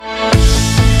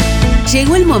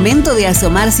Llegó el momento de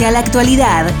asomarse a la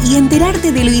actualidad y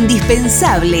enterarte de lo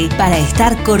indispensable para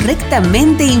estar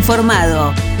correctamente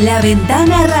informado. La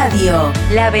Ventana Radio.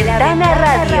 La Ventana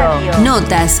Radio.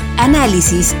 Notas,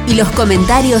 análisis y los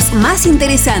comentarios más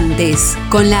interesantes.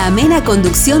 Con la amena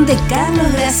conducción de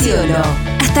Carlos Graciolo.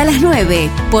 Hasta las 9,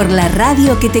 por la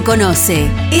radio que te conoce.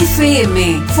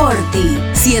 FM Forti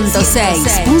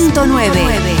 106.9.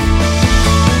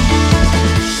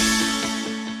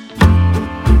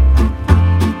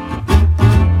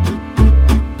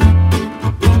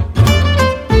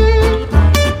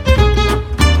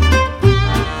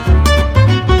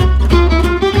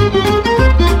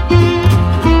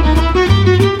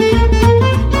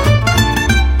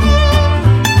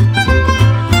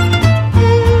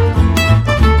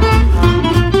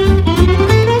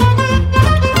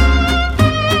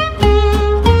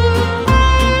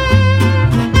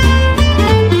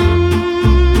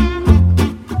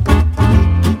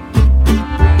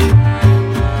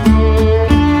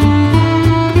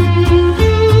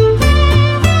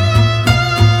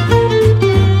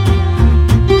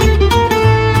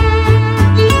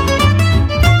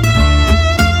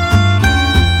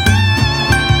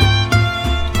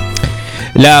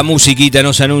 La musiquita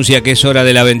nos anuncia que es hora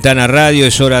de la Ventana Radio,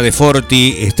 es hora de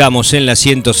Forti, estamos en la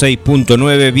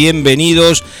 106.9,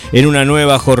 bienvenidos en una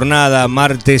nueva jornada,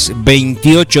 martes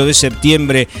 28 de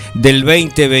septiembre del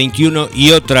 2021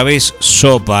 y otra vez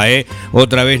sopa,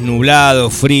 otra vez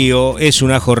nublado, frío, es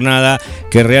una jornada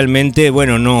que realmente,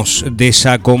 nos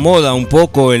desacomoda un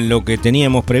poco en lo que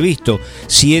teníamos previsto,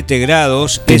 7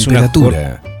 grados.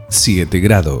 Temperatura, 7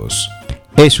 grados.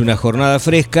 Es una jornada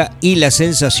fresca y la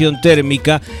sensación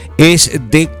térmica es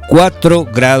de 4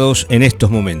 grados en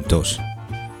estos momentos.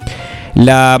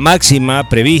 La máxima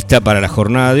prevista para la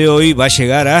jornada de hoy va a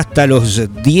llegar hasta los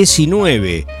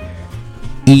 19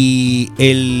 y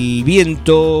el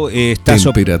viento está...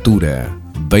 Temperatura,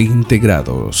 20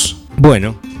 grados.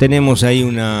 Bueno, tenemos ahí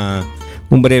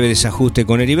un breve desajuste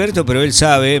con Heriberto, pero él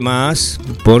sabe más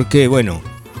porque,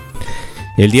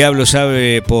 el diablo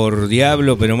sabe por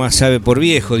diablo, pero más sabe por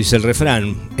viejo, dice el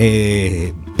refrán.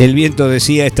 El viento,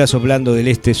 decía, está soplando del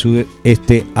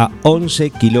este-sudeste a 11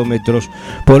 kilómetros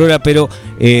por hora, pero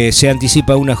se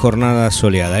anticipa una jornada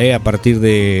soleada. A partir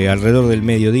de alrededor del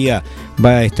mediodía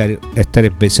va a estar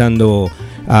empezando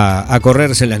a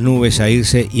correrse las nubes, a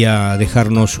irse y a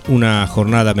dejarnos una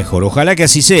jornada mejor. Ojalá que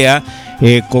así sea,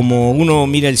 como uno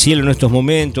mira el cielo en estos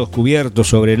momentos, cubierto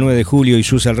sobre el 9 de julio y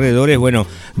sus alrededores,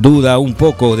 duda un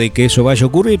poco de que eso vaya a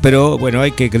ocurrir, pero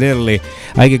hay que creerle,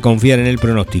 hay que confiar en el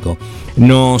pronóstico.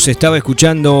 Nos estaba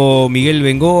escuchando Miguel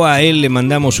Bengoa, a él le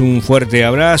mandamos un fuerte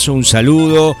abrazo, un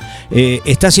saludo,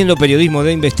 está haciendo periodismo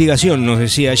de investigación, nos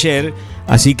decía ayer,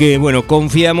 así que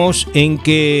confiamos en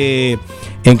que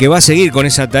va a seguir con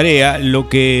esa tarea. Lo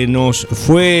que nos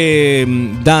fue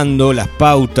dando, las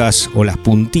pautas o las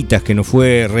puntitas que nos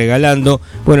fue regalando,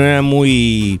 eran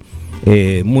muy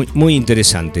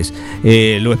interesantes.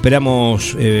 Lo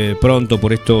esperamos pronto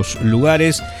por estos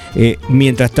lugares.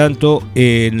 Mientras tanto,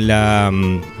 en la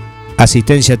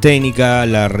asistencia técnica,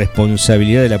 la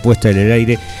responsabilidad de la puesta en el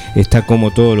aire está,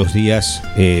 como todos los días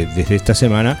desde esta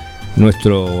semana,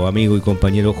 nuestro amigo y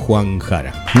compañero Juan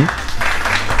Jara.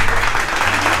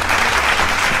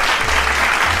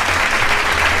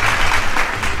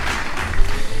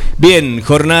 Bien,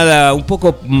 jornada un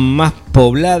poco más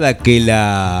poblada que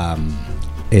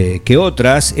que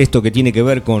otras, esto que tiene que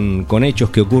ver con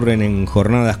hechos que ocurren en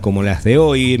jornadas como las de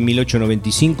hoy. En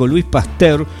 1895, Louis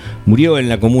Pasteur murió en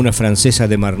la comuna francesa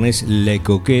de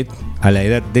Marnès-le-Coquet a la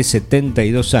edad de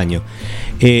 72 años.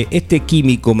 Este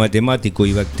químico, matemático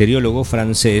y bacteriólogo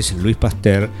francés, Louis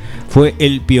Pasteur, fue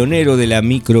el pionero de la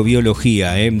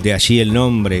microbiología, de allí el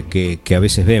nombre que a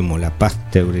veces vemos, la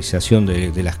pasteurización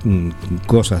de las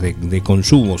cosas de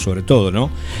consumo, sobre todo,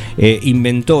 ¿no?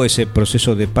 Inventó ese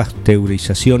proceso de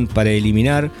pasteurización para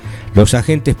eliminar los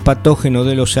agentes patógenos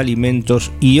de los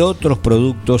alimentos y otros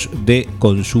productos de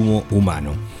consumo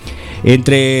humano.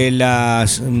 Entre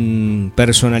las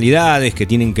personalidades que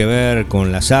tienen que ver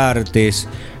con las artes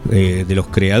de los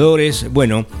creadores,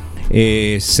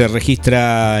 se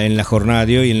registra en la jornada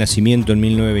de hoy el nacimiento en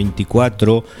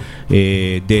 1924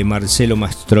 de Marcello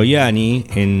Mastroianni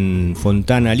en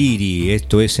Fontana Liri,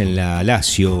 esto es en la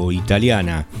Lazio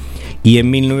italiana, y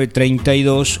en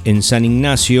 1932 en San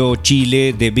Ignacio,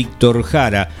 Chile, de Víctor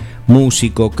Jara,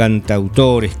 músico,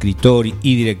 cantautor, escritor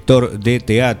y director de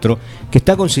teatro, que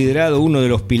está considerado uno de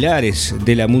los pilares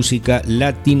de la música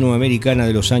latinoamericana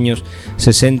de los años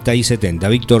 60 y 70.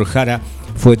 Víctor Jara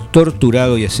fue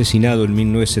torturado y asesinado en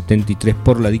 1973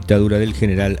 por la dictadura del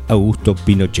general Augusto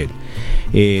Pinochet.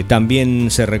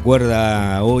 También se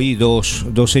recuerda hoy dos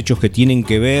hechos que tienen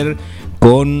que ver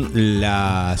con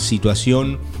la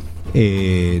situación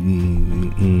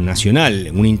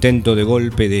nacional, un intento de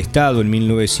golpe de Estado en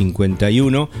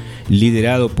 1951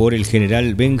 liderado por el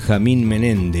general Benjamín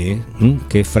Menéndez,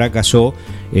 que fracasó.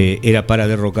 Era para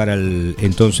derrocar al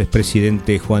entonces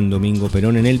presidente Juan Domingo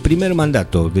Perón en el primer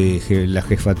mandato de la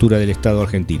jefatura del Estado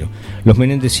argentino. Los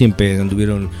Menéndez siempre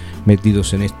anduvieron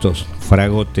metidos en estos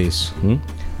fragotes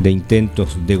de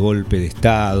intentos de golpe de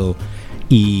Estado,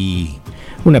 y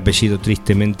un apellido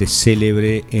tristemente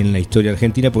célebre en la historia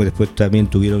argentina, porque después también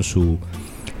tuvieron su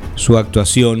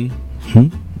actuación,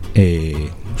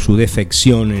 su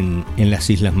defección en las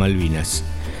Islas Malvinas.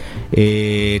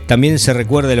 También se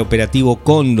recuerda el operativo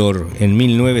Cóndor en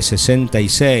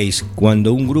 1966,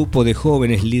 cuando un grupo de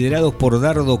jóvenes liderados por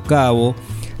Dardo Cabo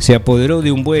se apoderó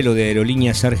de un vuelo de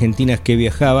Aerolíneas Argentinas que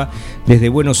viajaba desde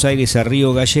Buenos Aires a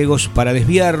Río Gallegos para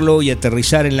desviarlo y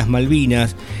aterrizar en las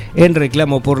Malvinas en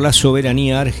reclamo por la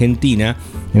soberanía argentina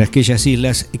en aquellas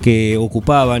islas que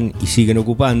ocupaban y siguen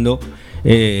ocupando,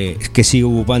 que sigue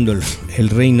ocupando el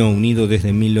Reino Unido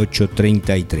desde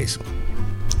 1833.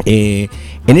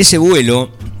 En ese vuelo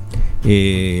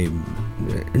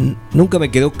nunca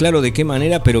me quedó claro de qué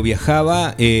manera, pero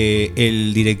viajaba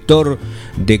el director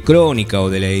de Crónica, o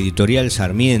de la editorial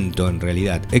Sarmiento, en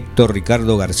realidad, Héctor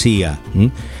Ricardo García,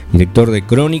 director de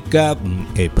Crónica,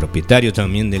 propietario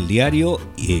también del diario,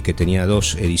 que tenía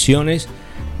 2 ediciones,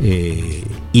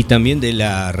 y también de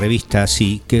la revista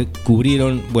Así, que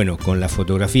cubrieron, bueno, con las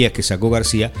fotografías que sacó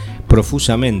García,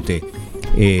 profusamente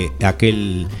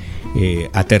aquel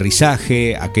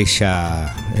aterrizaje,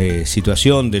 aquella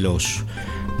situación de los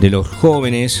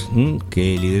jóvenes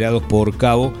que, liderados por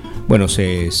Cabo, bueno,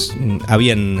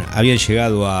 habían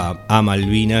llegado a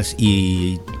Malvinas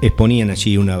y exponían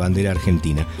allí una bandera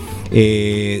argentina.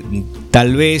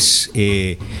 Tal vez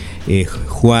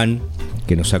Juan,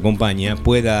 que nos acompaña,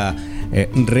 pueda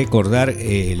recordar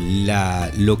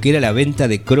lo que era la venta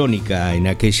de Crónica en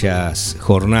aquellas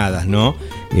jornadas, ¿no?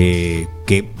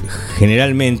 Que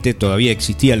generalmente todavía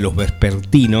existían los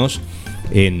vespertinos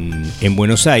en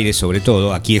Buenos Aires, sobre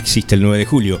todo. Aquí existe el 9 de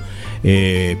julio,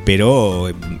 pero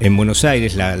en Buenos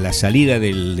Aires la salida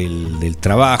del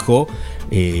trabajo,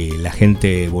 la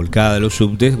gente volcada a los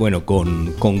subtes, bueno,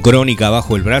 con Crónica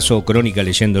bajo el brazo, o Crónica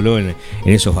leyéndolo en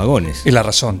esos vagones. Y La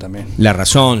Razón también. La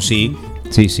Razón, sí.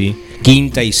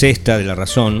 Quinta y sexta de La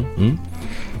Razón.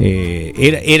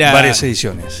 Era varias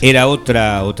ediciones. Era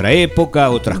otra época,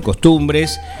 otras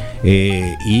costumbres,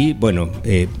 y bueno,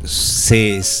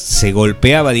 se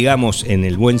golpeaba, digamos, en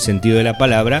el buen sentido de la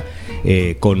palabra,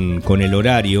 con el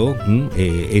horario,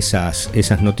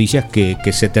 esas noticias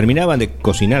que se terminaban de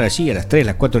cocinar allí a las 3,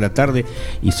 las 4 de la tarde,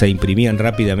 y se imprimían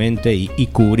rápidamente y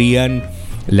cubrían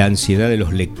la ansiedad de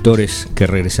los lectores que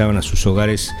regresaban a sus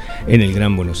hogares en el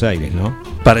Gran Buenos Aires, ¿no?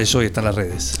 Para eso hoy están las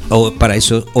redes. Para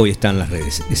eso hoy están las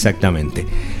redes, exactamente.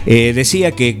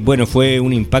 Decía que, bueno, fue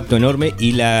un impacto enorme,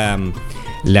 y la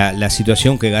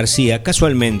situación que García,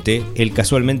 casualmente,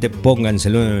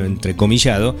 pónganselo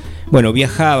entrecomillado, bueno,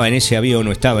 viajaba en ese avión,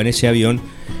 o estaba en ese avión,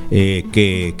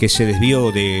 que se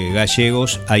desvió de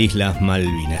Gallegos a Islas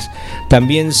Malvinas.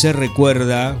 También se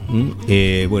recuerda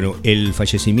bueno, el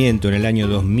fallecimiento en el año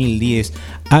 2010,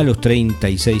 a los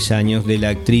 36 años, de la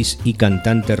actriz y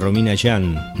cantante Romina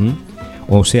Yankelevich,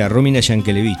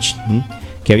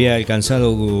 que había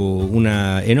alcanzado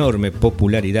una enorme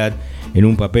popularidad en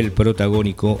un papel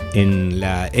protagónico en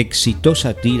la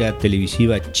exitosa tira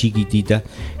televisiva Chiquitita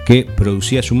que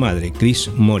producía su madre, Cris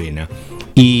Morena.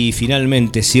 Y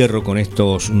finalmente cierro con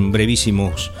estos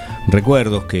brevísimos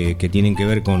recuerdos que tienen que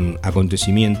ver con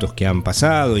acontecimientos que han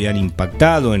pasado y han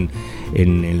impactado en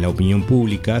la opinión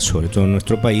pública, sobre todo en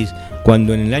nuestro país,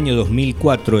 cuando en el año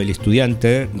 2004 el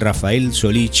estudiante Rafael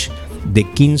Solich, de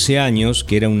 15 años,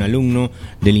 que era un alumno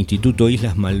del Instituto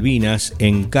Islas Malvinas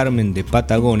en Carmen de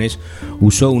Patagones,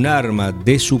 usó un arma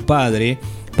de su padre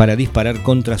para disparar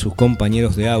contra sus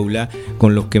compañeros de aula,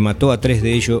 con los que mató a 3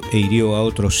 de ellos e hirió a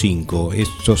otros 5.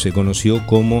 Esto se conoció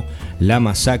como la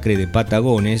masacre de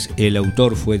Patagones. El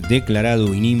autor fue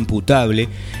declarado inimputable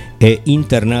e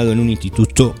internado en un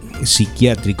instituto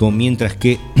psiquiátrico, mientras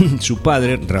que su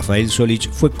padre, Rafael Solich,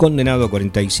 fue condenado a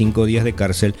 45 días de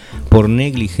cárcel por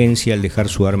negligencia al dejar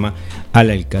su arma al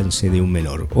alcance de un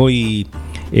menor. Hoy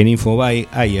en Infobae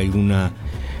hay alguna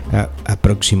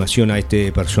aproximación a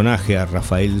este personaje, a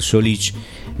Rafael Solich,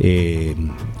 que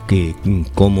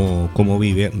cómo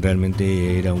vive,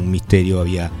 realmente era un misterio.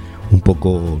 Había un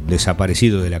poco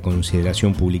desaparecido de la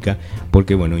consideración pública,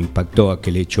 porque bueno, impactó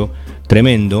aquel hecho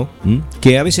tremendo,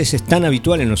 que a veces es tan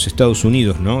habitual en los Estados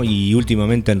Unidos, ¿no? Y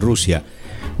últimamente en Rusia,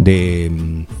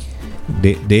 de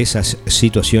esas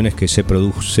situaciones que se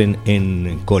producen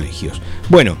en colegios.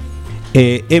 Bueno,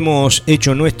 hemos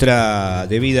hecho nuestra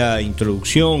debida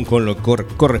introducción con lo que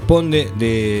corresponde.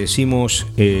 Decimos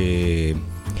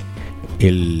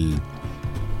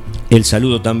el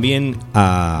saludo también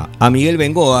a Miguel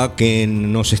Bengoa, que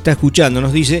nos está escuchando,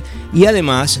 nos dice, y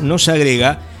además nos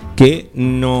agrega que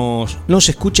nos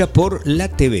escucha por la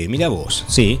TV. Mira vos,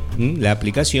 sí, la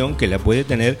aplicación que la puede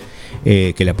tener,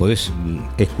 que la podés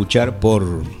escuchar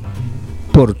por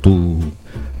tu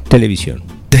televisión.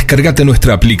 Descárgate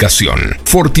nuestra aplicación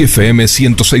Forti FM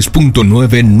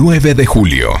 106.9 9 de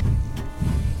julio.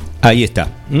 Ahí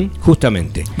está,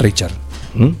 justamente. Richard.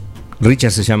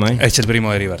 Richard se llama, Es el primo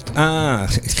de Heriberto.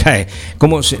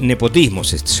 ¿cómo nepotismo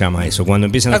se llama eso? Cuando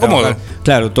empiezan a trabajar,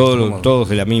 claro, todos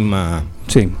de la misma,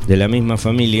 Sí. de la misma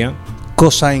familia.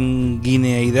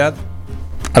 Consanguineidad,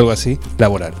 algo así,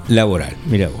 laboral.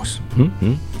 Mira vos.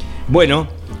 Bueno,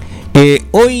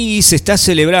 hoy se está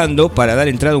celebrando, para dar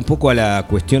entrada un poco a las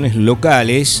cuestiones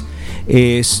locales,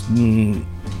 es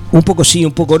un poco sí,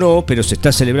 un poco no, pero se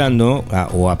está celebrando,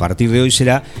 o a partir de hoy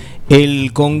será,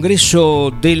 el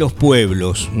Congreso de los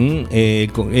Pueblos,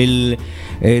 el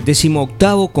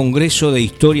 18º Congreso de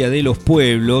Historia de los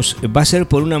Pueblos. Va a ser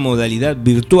por una modalidad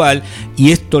virtual,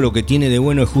 y esto lo que tiene de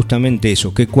bueno es justamente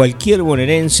eso, que cualquier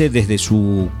bonaerense desde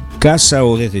su casa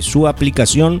o desde su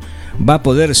aplicación va a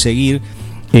poder seguir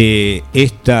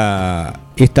esta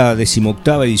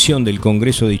 18ª edición del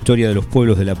Congreso de Historia de los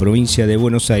Pueblos de la provincia de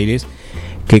Buenos Aires,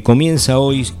 que comienza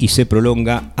hoy y se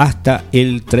prolonga hasta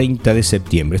el 30 de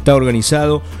septiembre. Está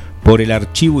organizado por el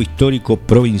Archivo Histórico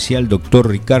Provincial Dr.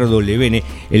 Ricardo Levene.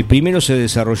 El primero se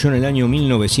desarrolló en el año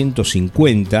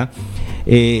 1950,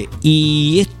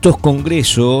 y estos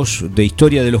congresos de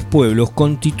historia de los pueblos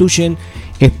constituyen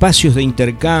espacios de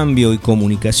intercambio y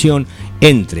comunicación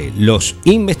entre los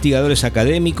investigadores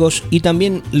académicos y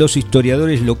también los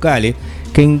historiadores locales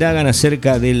que indagan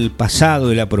acerca del pasado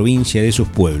de la provincia y de sus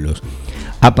pueblos.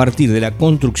 A partir de la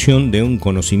construcción de un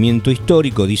conocimiento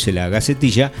histórico, dice la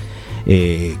Gacetilla,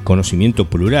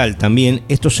 conocimiento plural también,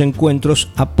 estos encuentros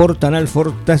aportan al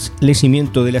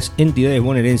fortalecimiento de las entidades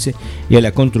bonaerenses y a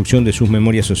la construcción de sus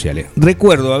memorias sociales.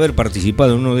 Recuerdo haber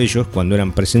participado en uno de ellos cuando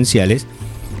eran presenciales.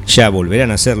 Ya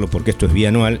volverán a hacerlo porque esto es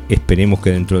bianual. Esperemos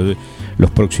que dentro de los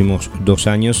próximos 2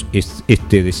 años,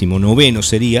 este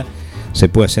 19º se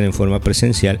pueda hacer en forma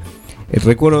presencial.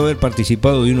 Recuerdo haber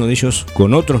participado de uno de ellos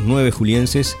con otros 9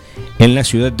 julienses en la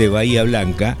ciudad de Bahía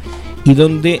Blanca, y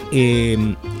donde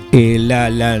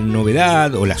la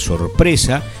novedad o la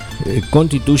sorpresa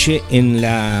constituye en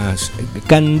la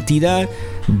cantidad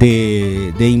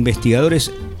de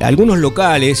investigadores, algunos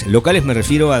locales me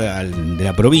refiero de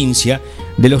la provincia,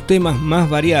 de los temas más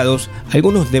variados,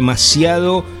 algunos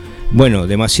demasiado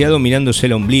mirándose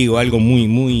el ombligo, algo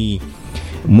muy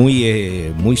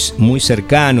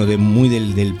cercano,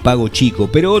 del pago chico,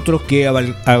 pero otros que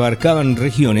abarcaban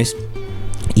regiones,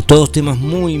 y todos temas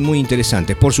muy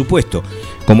interesantes. Por supuesto,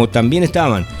 como también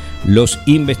estaban los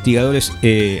investigadores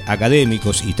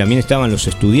académicos y también estaban los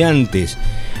estudiantes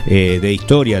de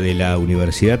historia de la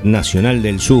Universidad Nacional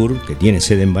del Sur, que tiene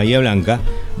sede en Bahía Blanca.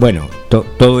 Bueno,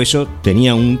 todo eso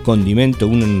tenía un condimento,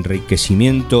 un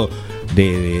enriquecimiento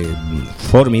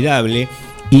formidable.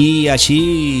 Y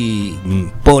allí,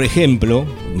 por ejemplo,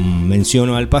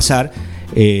 menciono al pasar,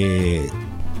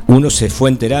 uno se fue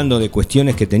enterando de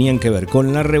cuestiones que tenían que ver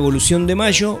con la Revolución de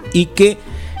Mayo, y que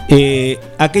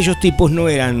aquellos tipos no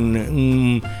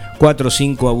eran 4 o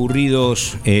 5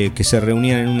 aburridos que se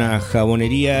reunían en una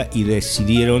jabonería y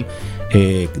decidieron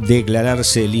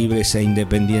declararse libres e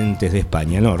independientes de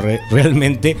España. No,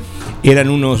 realmente eran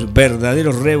unos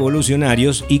verdaderos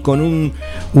revolucionarios, y con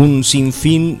un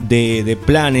sinfín de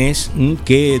planes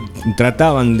que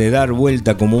trataban de dar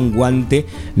vuelta como un guante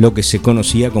lo que se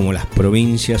conocía como las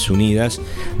Provincias Unidas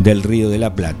del Río de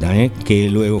la Plata, que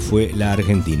luego fue la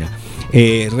Argentina.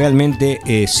 Realmente,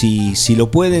 si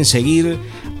lo pueden seguir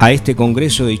a este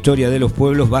Congreso de Historia de los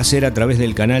Pueblos, va a ser a través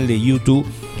del canal de YouTube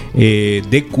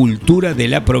de Cultura de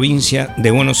la Provincia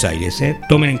de Buenos Aires.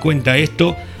 Tomen en cuenta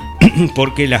esto,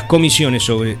 porque las comisiones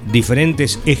sobre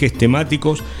diferentes ejes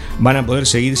temáticos van a poder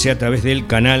seguirse a través del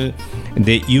canal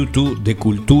de YouTube de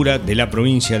Cultura de la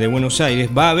Provincia de Buenos Aires.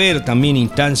 Va a haber también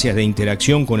instancias de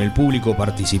interacción con el público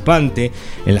participante,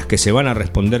 en las que se van a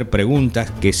responder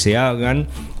preguntas que se hagan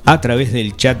a través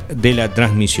del chat de la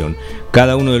transmisión.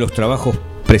 Cada uno de los trabajos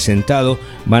presentados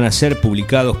van a ser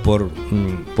publicados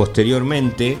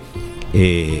posteriormente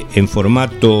en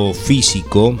formato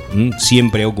físico,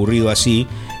 siempre ha ocurrido así.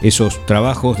 Esos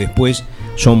trabajos después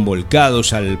son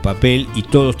volcados al papel y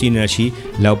todos tienen allí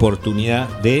la oportunidad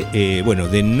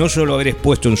de no solo haber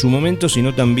expuesto en su momento,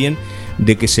 sino también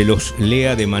de que se los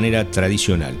lea de manera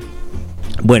tradicional.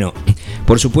 Bueno,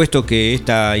 por supuesto que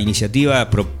esta iniciativa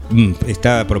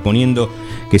está proponiendo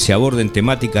que se aborden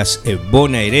temáticas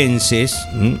bonaerenses,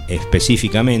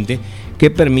 específicamente,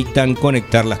 que permitan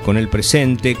conectarlas con el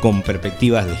presente, con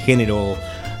perspectivas de género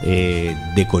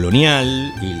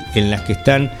decolonial, en las que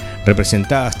están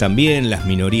representadas también las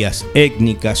minorías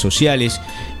étnicas, sociales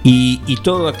y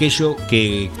todo aquello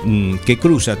que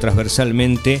cruza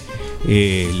transversalmente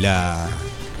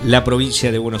la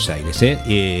provincia de Buenos Aires.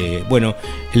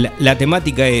 La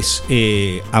temática es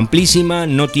amplísima,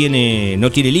 no tiene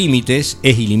límites,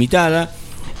 es ilimitada.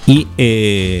 Y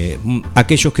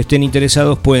aquellos que estén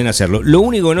interesados pueden hacerlo. Lo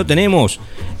único que no tenemos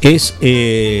es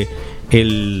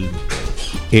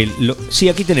sí,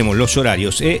 aquí tenemos los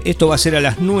horarios. Esto va a ser a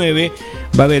las 9,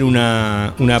 va a haber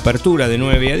una apertura de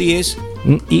 9 a 10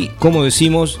 y, como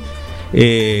decimos,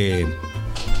 el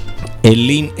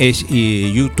link es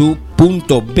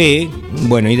youtube.b.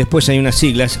 Bueno, y después hay unas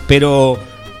siglas, pero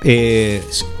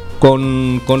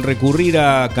con recurrir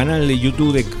a canal de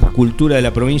YouTube de Cultura de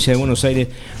la Provincia de Buenos Aires,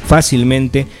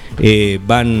 fácilmente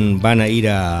van a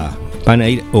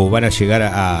llegar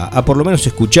a por lo menos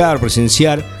escuchar,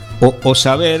 presenciar o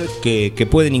saber que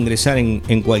pueden ingresar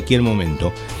en cualquier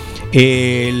momento.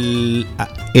 El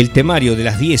temario de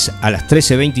las 10 a las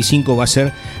 13:25 va a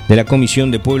ser de la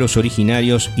Comisión de Pueblos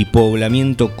Originarios y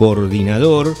Poblamiento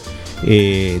Coordinador.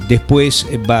 Después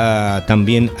va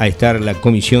también a estar la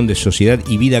Comisión de Sociedad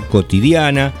y Vida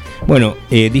Cotidiana. Bueno,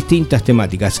 distintas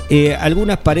temáticas.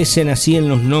 Algunas parecen así en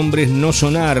los nombres no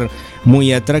sonar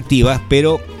muy atractivas,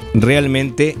 pero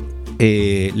realmente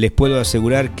les puedo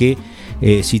asegurar que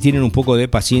si tienen un poco de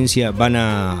paciencia van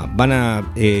a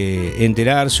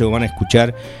enterarse o van a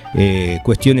escuchar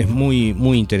cuestiones muy,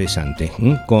 muy interesantes,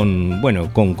 con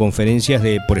conferencias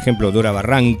de, por ejemplo, Dora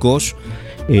Barrancos,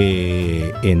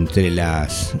 entre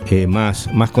las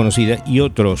más conocidas, y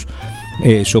otros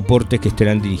soportes que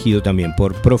estarán dirigidos también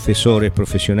por profesores,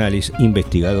 profesionales,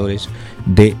 investigadores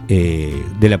de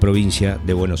la provincia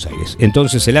de Buenos Aires.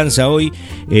 Entonces se lanza hoy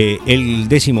el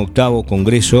 18º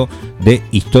Congreso de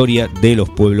Historia de los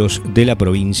Pueblos de la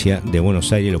provincia de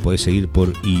Buenos Aires. Lo podés seguir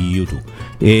por YouTube.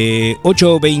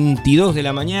 8:22 de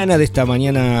la mañana, de esta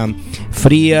mañana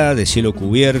fría, de cielo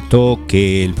cubierto,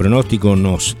 que el pronóstico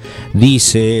nos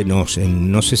dice, no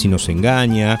sé si nos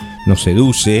engaña, nos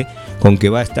seduce, con que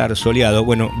va a estar soleado.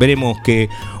 Bueno, veremos qué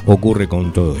ocurre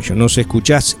con todo ello. Nos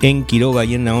escuchás en Quiroga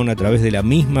y en Naón a través de la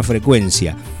misma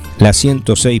frecuencia, la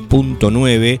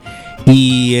 106.9,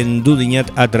 y en Dudiñat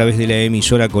a través de la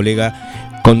emisora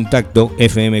colega Contacto,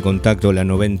 FM Contacto, la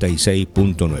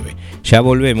 96.9. Ya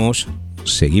volvemos,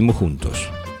 seguimos juntos.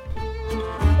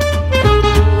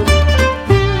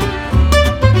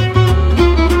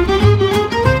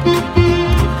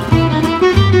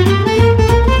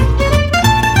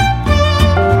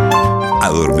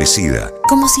 Adormecida.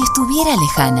 Como si estuviera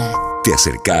lejana. Te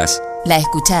acercás, La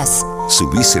escuchás.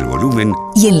 subís el volumen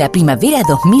Y en la primavera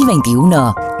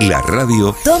 2021, la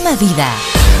radio toma vida.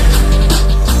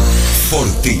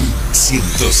 Forti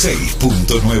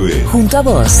 106.9. Junto a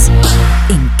vos,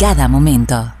 en cada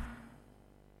momento.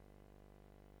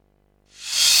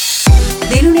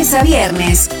 De lunes a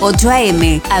viernes, 8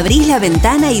 a.m., abrís la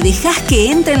ventana y dejás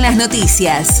que entren las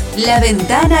noticias. La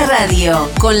Ventana Radio,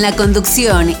 con la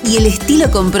conducción y el estilo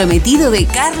comprometido de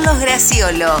Carlos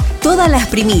Graciolo. Todas las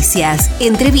primicias,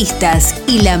 entrevistas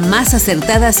y la más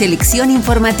acertada selección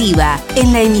informativa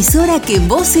en la emisora que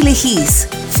vos elegís.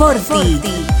 Forti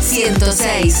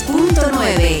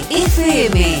 106.9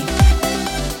 FM.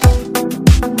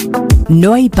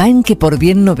 No hay pan que por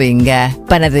bien no venga.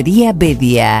 Panadería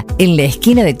Bedia, en la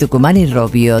esquina de Tucumán y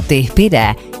Robbio, te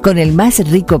espera con el más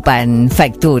rico pan,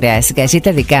 facturas,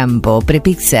 galleta de campo,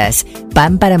 prepizzas,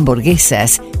 pan para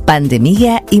hamburguesas, pan de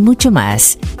miga y mucho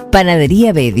más.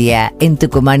 Panadería Bedia, en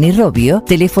Tucumán y Robbio,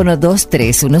 teléfono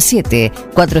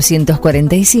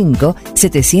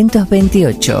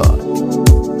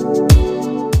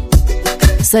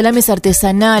 2317-445-728. Salames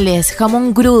artesanales,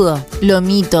 jamón crudo,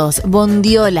 lomitos,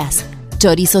 bondiolas,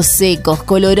 chorizos secos,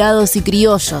 colorados y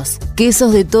criollos,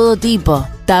 quesos de todo tipo,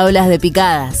 tablas de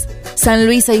picadas. San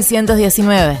Luis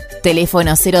 619,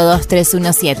 teléfono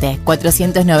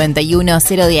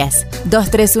 02317-491-010,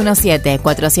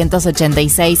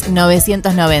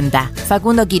 2317-486-990.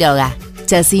 Facundo Quiroga,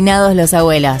 Chacinados los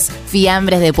Abuelos,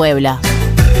 fiambres de pueblo.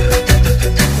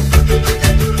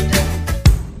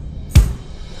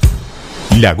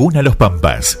 Laguna Los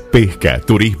Pampas. Pesca,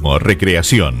 turismo,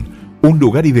 recreación. Un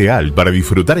lugar ideal para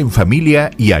disfrutar en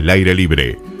familia y al aire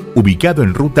libre. Ubicado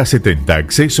en Ruta 70,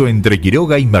 acceso entre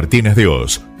Quiroga y Martínez de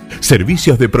Hoz.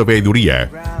 Servicios de proveeduría,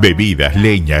 bebidas,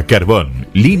 leña, carbón,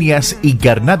 líneas y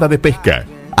carnada de pesca.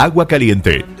 Agua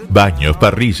caliente, baños,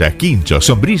 parrillas, quinchos,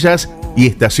 sombrillas y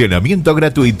estacionamiento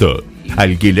gratuito.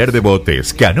 Alquiler de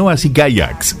botes, canoas y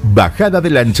kayaks, bajada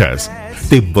de lanchas.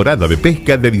 Temporada de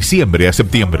pesca de diciembre a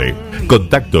septiembre.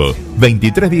 Contacto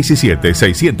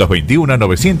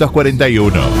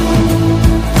 2317-621-941.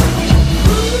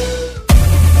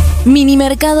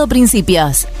 Minimercado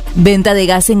Principios. Venta de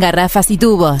gas en garrafas y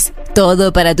tubos.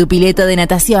 Todo para tu pileta de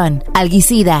natación.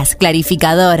 Alguicidas,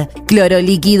 clarificador, cloro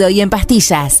líquido y en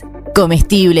pastillas.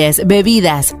 Comestibles,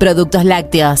 bebidas, productos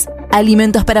lácteos.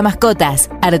 Alimentos para mascotas,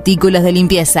 artículos de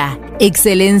limpieza.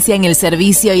 Excelencia en el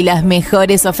servicio y las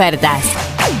mejores ofertas.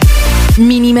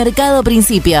 Minimercado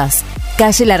Principios.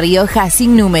 Calle La Rioja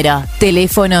sin número.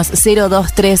 Teléfonos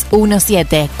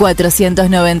 02317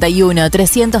 491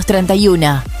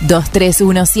 331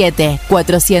 2317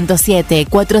 407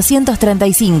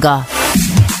 435.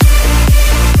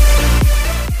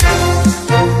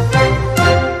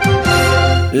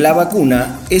 La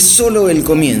vacuna es solo el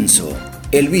comienzo.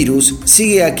 El virus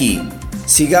sigue aquí.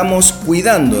 Sigamos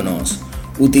cuidándonos.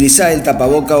 Utiliza el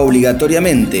tapaboca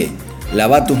obligatoriamente.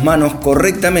 Lava tus manos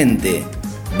correctamente.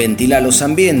 Ventila los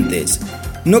ambientes.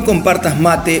 No compartas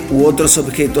mate u otros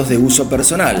objetos de uso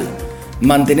personal.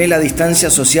 Mantén la distancia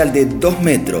social de 2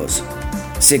 metros.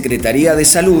 Secretaría de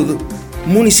Salud,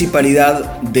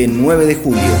 Municipalidad de 9 de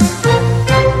Julio.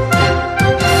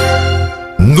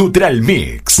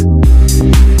 Nutralmix.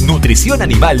 Nutrición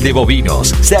animal de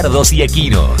bovinos, cerdos y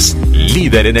equinos.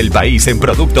 Líder en el país en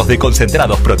productos de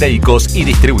concentrados proteicos y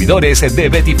distribuidores de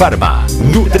Betifarma.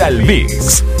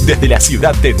 Nutralmix. Desde la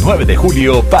ciudad de 9 de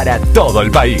Julio para todo el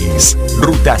país.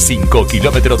 Ruta 5,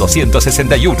 kilómetro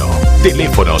 261.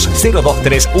 Teléfonos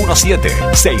 02317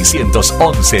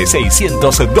 611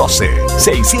 612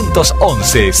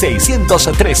 611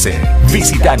 613.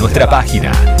 Visita nuestra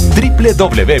página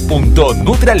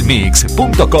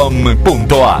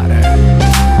www.nutralmix.com.ar.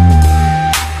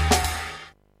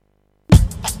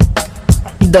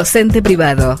 Docente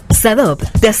privado. SADOP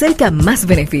te acerca más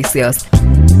beneficios.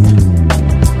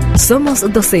 Somos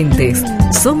docentes.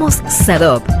 Somos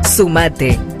SADOP.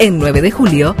 Sumate. En 9 de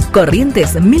Julio,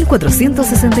 Corrientes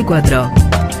 1464.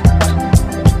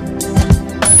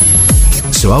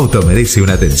 Su auto merece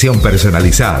una atención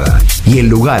personalizada y el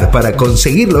lugar para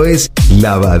conseguirlo es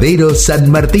Lavadero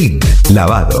San Martín.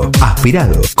 Lavado,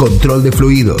 aspirado, control de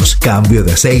fluidos, cambio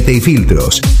de aceite y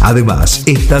filtros. Además,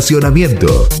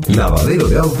 estacionamiento. Lavadero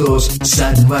de autos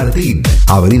San Martín.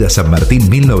 Avenida San Martín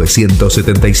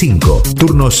 1975.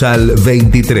 Turnos al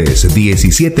 23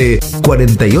 17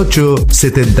 48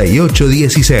 78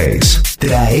 16.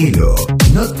 Traelo,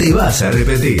 no te vas a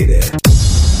arrepentir.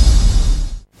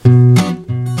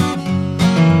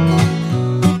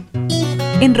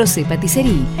 En Rosé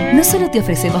Patisserie no solo te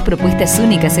ofrecemos propuestas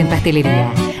únicas en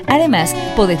pastelería, además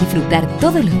podés disfrutar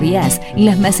todos los días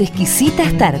las más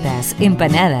exquisitas tartas,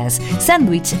 empanadas,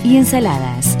 sándwich y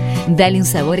ensaladas. Dale un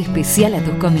sabor especial a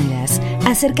tus comidas.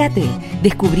 Acércate,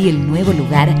 descubrí el nuevo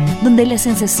lugar donde las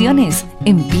sensaciones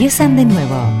empiezan de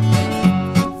nuevo.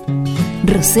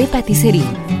 Rosé Patisserie,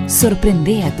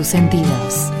 sorprende a tus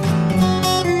sentidos.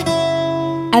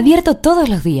 Abierto todos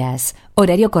los días.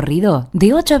 Horario corrido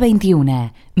de 8 a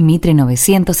 21. Mitre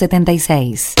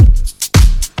 976.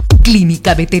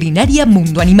 Clínica Veterinaria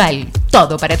Mundo Animal.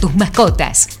 Todo para tus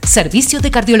mascotas. Servicios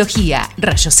de cardiología,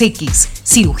 rayos X,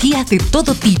 cirugías de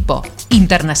todo tipo,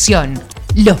 internación.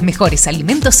 Los mejores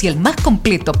alimentos y el más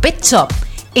completo pet shop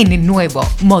en el nuevo,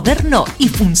 moderno y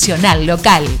funcional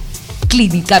local.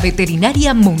 Clínica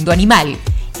Veterinaria Mundo Animal.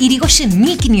 Irigoyen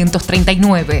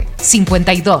 1539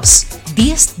 52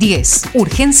 1010.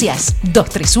 Urgencias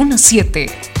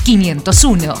 2317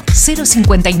 501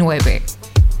 059.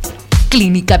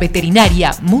 Clínica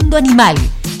Veterinaria Mundo Animal.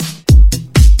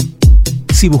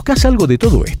 Si buscas algo de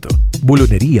todo esto,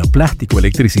 bolonería, plástico,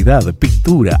 electricidad,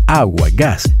 pintura, agua,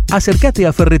 gas, acércate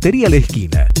a Ferretería La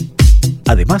Esquina.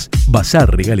 Además,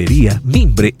 bazar, regalería,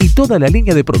 mimbre y toda la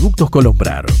línea de productos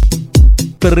Colombrar.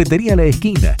 Ferretería La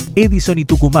Esquina, Edison y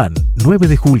Tucumán, 9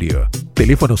 de Julio.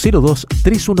 Teléfono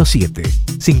 02317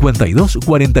 52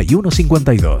 41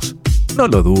 52. No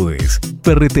lo dudes.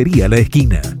 Ferretería La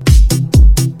Esquina.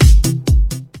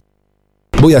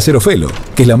 Voy a Acero Felo,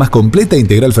 que es la más completa e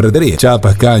integral ferretería.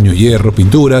 Chapas, caños, hierro,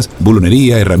 pinturas,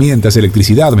 bulonería, herramientas,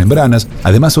 electricidad, membranas.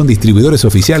 Además son distribuidores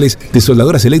oficiales de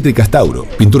soldadoras eléctricas Tauro,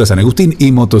 pinturas San Agustín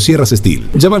y motosierras Steel.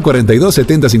 Llama al 42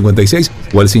 70 56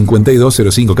 o al 52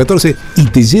 05 14 y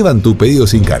te llevan tu pedido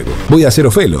sin cargo. Voy a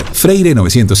Acero Felo, Freire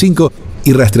 905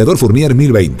 y Rastreador Fournier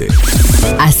 1020.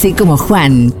 Así como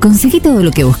Juan, conseguí todo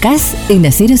lo que buscas en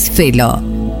Aceros Felo.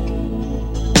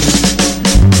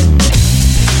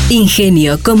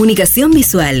 Ingenio, comunicación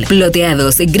visual,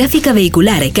 ploteados, gráfica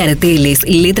vehicular, carteles,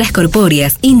 letras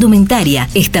corpóreas, indumentaria,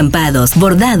 estampados,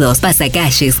 bordados,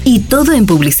 pasacalles y todo en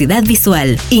publicidad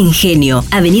visual. Ingenio,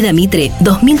 Avenida Mitre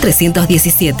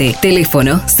 2317,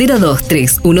 teléfono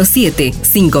 02317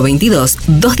 522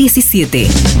 217.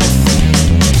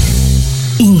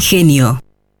 Ingenio.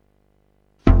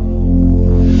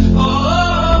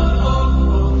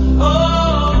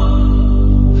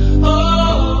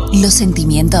 Los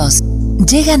sentimientos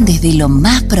llegan desde lo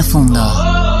más profundo.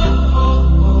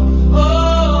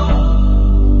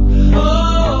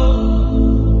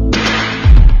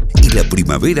 Y la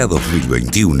primavera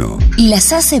 2021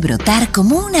 las hace brotar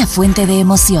como una fuente de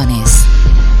emociones.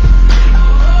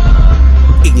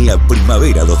 En la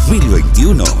primavera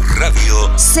 2021, radio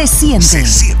se siente. Se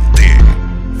siente.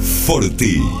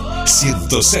 Forti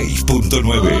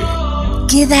 106.9.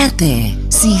 Quédate.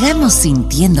 Sigamos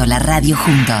sintiendo la radio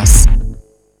juntos.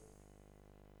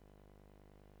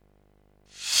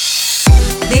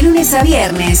 De lunes a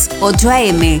viernes, 8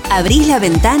 a.m., abrís la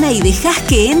ventana y dejás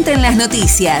que entren las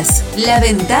noticias. La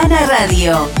Ventana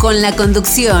Radio, con la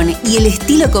conducción y el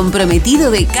estilo comprometido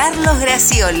de Carlos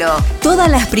Graciolo. Todas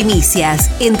las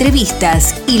primicias,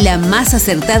 entrevistas y la más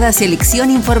acertada selección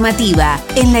informativa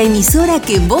en la emisora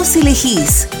que vos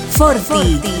elegís.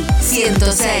 Forti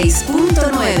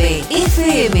 106.9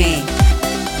 FM.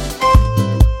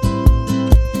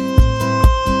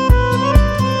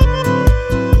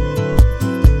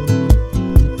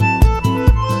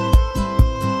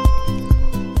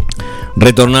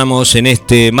 Retornamos en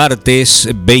este martes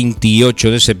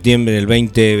 28 de septiembre del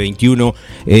 2021,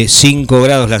 5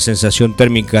 grados la sensación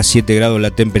térmica, 7 grados la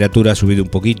temperatura, ha subido un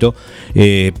poquito,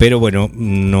 pero bueno,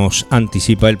 nos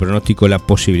anticipa el pronóstico la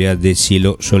posibilidad de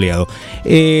cielo soleado.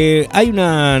 Hay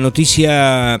una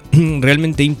noticia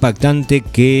realmente impactante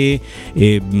que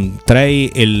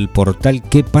trae el portal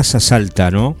 ¿Qué pasa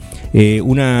Salta?, ¿no?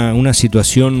 Una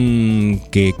situación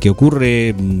que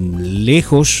ocurre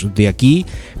lejos de aquí,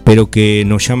 pero que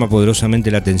nos llama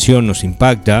poderosamente la atención, nos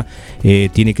impacta,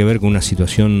 tiene que ver con una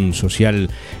situación social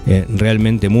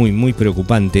realmente muy, muy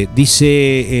preocupante.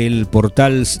 Dice el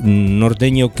portal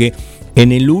norteño que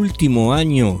en el último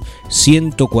año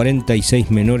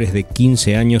 146 menores de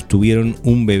 15 años tuvieron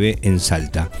un bebé en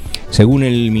Salta. Según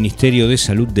el Ministerio de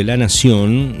Salud de la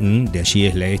Nación, de allí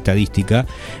es la estadística,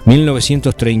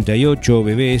 1938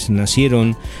 bebés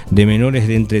nacieron de menores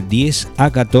de entre 10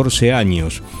 a 14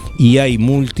 años y hay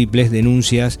múltiples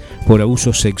denuncias por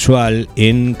abuso sexual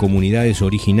en comunidades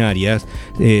originarias.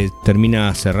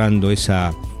 Termina cerrando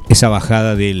esa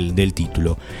bajada del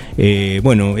título.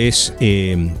 Bueno, es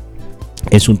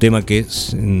un tema que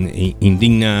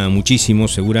indigna muchísimo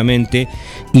seguramente,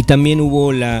 y también hubo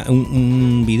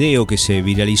un video que se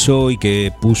viralizó y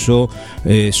que puso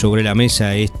sobre la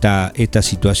mesa esta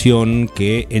situación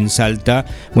que en Salta,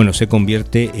 bueno, se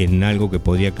convierte en algo que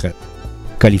podría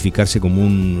calificarse como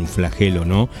un flagelo,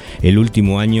 ¿no? El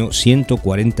último año,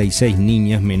 146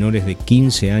 niñas menores de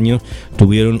 15 años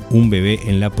tuvieron un bebé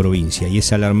en la provincia, y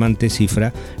esa alarmante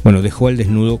cifra, bueno, dejó al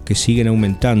desnudo que siguen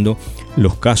aumentando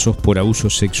los casos por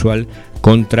abuso sexual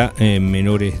contra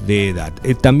menores de edad.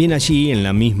 También allí, en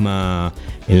la misma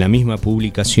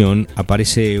publicación,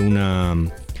 aparece una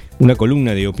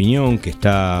columna de opinión que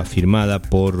está firmada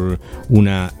por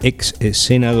una ex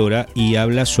senadora y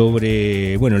habla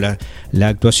sobre, bueno, la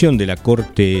actuación de la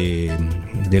Corte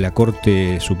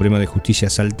Suprema de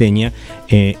Justicia salteña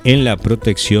en la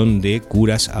protección de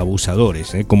curas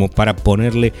abusadores, como para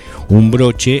ponerle un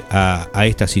broche a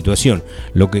esta situación.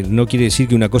 Lo que no quiere decir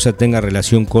que una cosa tenga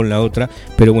relación con la otra,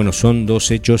 pero bueno, son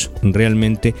dos hechos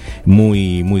realmente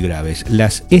muy, muy graves.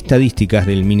 Las estadísticas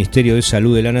del Ministerio de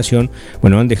Salud de la Nación,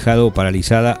 bueno, han dejado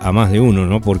paralizada a más de uno,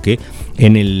 ¿no? Porque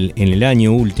en el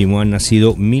año último han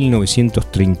nacido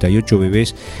 1938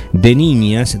 bebés de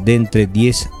niñas de entre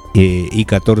 10 y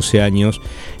 14 años.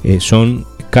 Son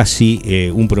casi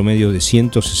un promedio de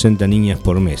 160 niñas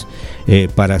por mes.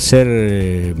 Para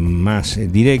ser más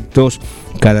directos,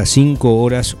 cada 5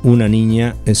 horas una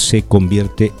niña se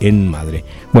convierte en madre.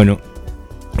 Bueno,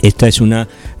 Esta es una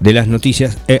de las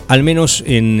noticias, al menos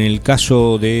en el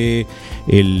caso de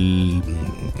del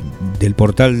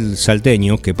portal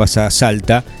salteño que pasa a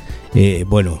Salta.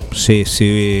 Bueno,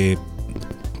 se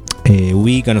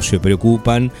ubican o se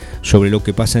preocupan sobre lo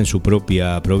que pasa en su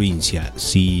propia provincia.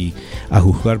 Si a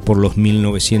juzgar por los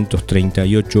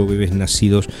 1938 bebés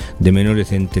nacidos de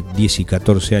menores de entre 10 y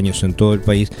 14 años en todo el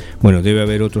país, bueno, debe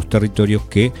haber otros territorios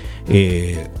que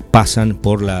pasan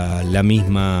por la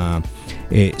misma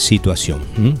situación,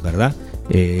 ¿verdad?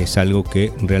 Es algo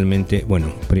que realmente,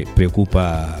 bueno,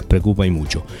 preocupa y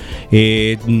mucho.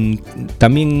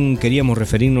 También queríamos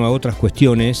referirnos a otras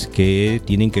cuestiones que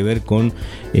tienen que ver con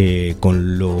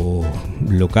lo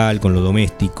local, con lo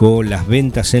doméstico. Las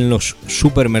ventas en los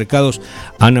supermercados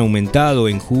han aumentado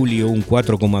en julio un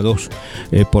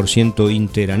 4,2%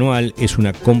 interanual. Es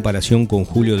una comparación con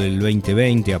julio del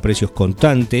 2020 a precios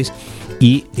constantes.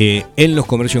 Y en los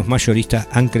comercios mayoristas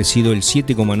han crecido el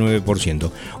 7,9%.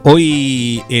 Hoy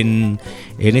en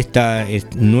esta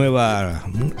nueva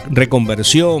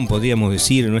reconversión, podríamos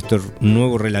decir, en nuestro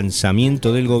nuevo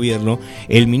relanzamiento del gobierno,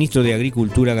 el ministro de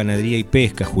Agricultura, Ganadería y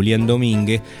Pesca, Julián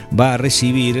Domínguez, va a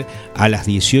recibir a las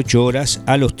 18 horas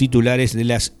a los titulares de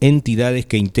las entidades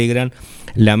que integran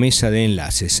la mesa de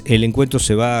enlaces. El encuentro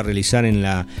se va a realizar en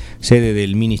la sede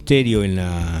del ministerio, en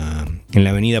la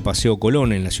avenida Paseo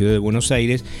Colón, en la ciudad de Buenos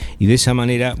Aires, y de esa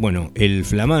manera, bueno, el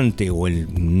flamante o el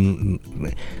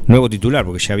nuevo titular,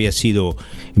 porque ya había sido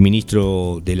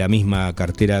ministro de la misma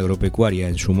cartera agropecuaria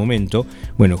en su momento,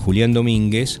 bueno, Julián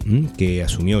Domínguez, que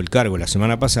asumió el cargo la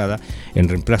semana pasada en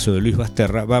reemplazo de Luis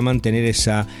Basterra, va a mantener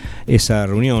esa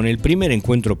reunión, el primer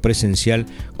encuentro presencial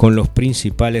con los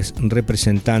principales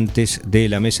representantes de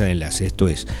la mesa de enlace, esto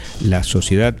es, la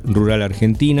Sociedad Rural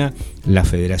Argentina, la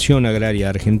Federación Agraria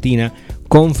Argentina,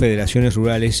 Confederaciones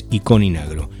Rurales y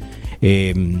Coninagro.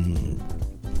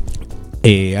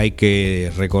 Hay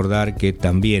que recordar que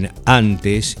también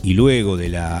antes y luego de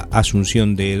la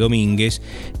asunción de Domínguez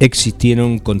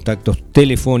existieron contactos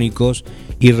telefónicos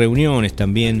y reuniones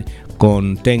también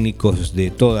con técnicos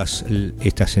de todas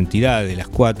estas entidades, de las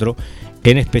 4,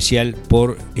 en especial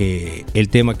por el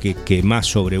tema que más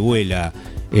sobrevuela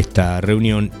esta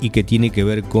reunión y que tiene que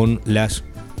ver con las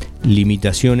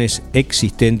limitaciones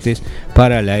existentes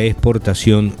para la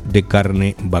exportación de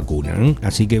carne vacuna.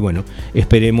 Así que bueno,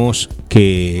 esperemos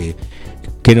qué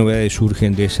novedades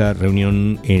surgen de esa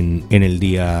reunión en el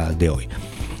día de hoy.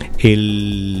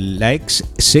 La ex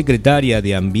secretaria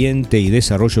de Ambiente y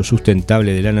Desarrollo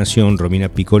Sustentable de la Nación, Romina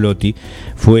Piccolotti,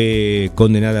 fue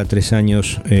condenada a 3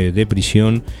 años de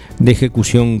prisión de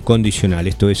ejecución condicional,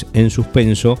 esto es, en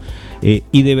suspenso,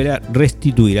 y deberá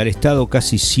restituir al Estado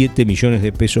casi 7 millones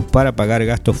de pesos para pagar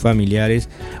gastos familiares,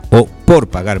 o por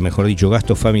pagar, mejor dicho,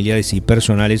 gastos familiares y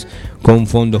personales con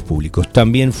fondos públicos.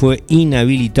 También fue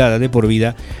inhabilitada de por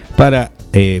vida para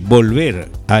volver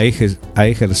a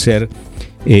ejercer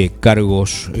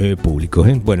cargos públicos.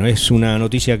 Bueno, es una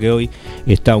noticia que hoy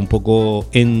está un poco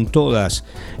en todas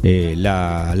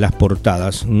las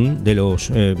portadas de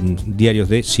los diarios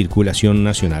de circulación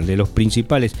nacional, de los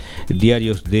principales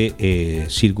diarios de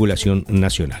circulación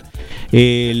nacional.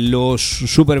 Los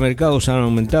supermercados han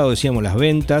aumentado, decíamos, las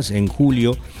ventas en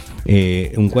julio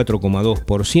un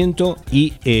 4,2%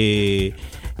 y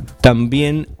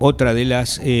también otra de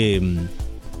las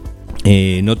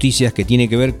noticias que tiene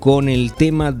que ver con el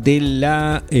tema de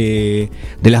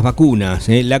las vacunas.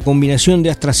 La combinación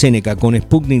de AstraZeneca con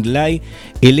Sputnik Light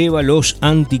eleva los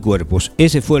anticuerpos.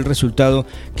 Ese fue el resultado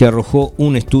que arrojó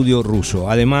un estudio ruso.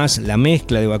 Además, la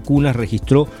mezcla de vacunas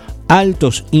registró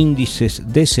altos índices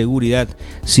de seguridad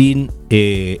sin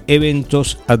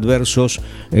eventos adversos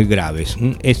graves.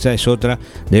 Esta es otra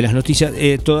de las noticias.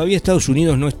 Todavía Estados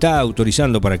Unidos no está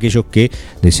autorizando para aquellos que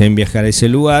deseen viajar a ese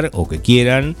lugar o que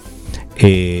quieran.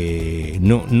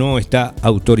 No está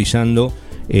autorizando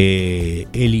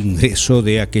el ingreso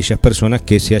de aquellas personas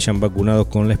que se hayan vacunado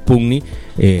con la Sputnik.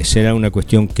 Será una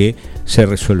cuestión que se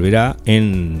resolverá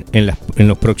en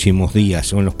los próximos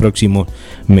días o en los próximos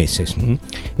meses.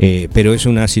 Pero es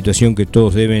una situación que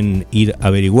todos deben ir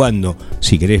averiguando.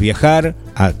 Si querés viajar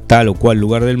a tal o cual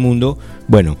lugar del mundo,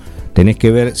 bueno, tenés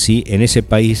que ver si en ese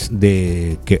país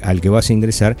al que vas a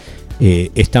ingresar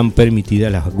están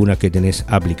permitidas las vacunas que tenés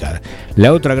aplicadas.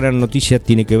 La otra gran noticia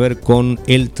tiene que ver con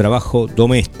el trabajo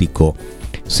doméstico.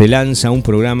 Se lanza un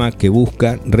programa que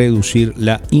busca reducir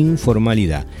la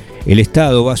informalidad. El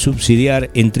Estado va a subsidiar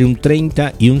entre un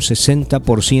 30 y un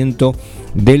 60%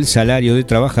 del salario de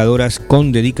trabajadoras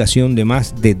con dedicación de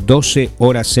más de 12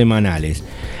 horas semanales.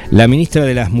 La ministra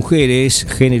de las Mujeres,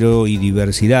 Género y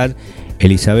Diversidad,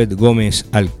 Elizabeth Gómez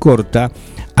Alcorta,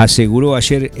 aseguró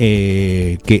ayer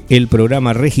que el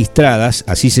programa Registradas,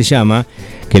 así se llama,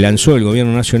 que lanzó el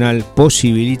Gobierno Nacional,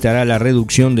 posibilitará la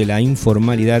reducción de la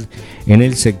informalidad en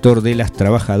el sector de las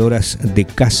trabajadoras de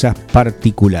casas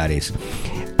particulares,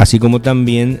 así como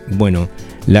también,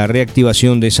 la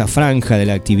reactivación de esa franja de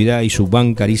la actividad y su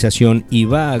bancarización, y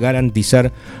va a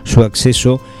garantizar su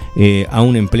acceso a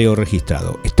un empleo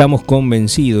registrado. Estamos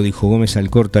convencidos, dijo Gómez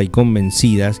Alcorta, y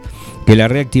convencidas que la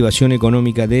reactivación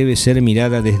económica debe ser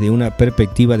mirada desde una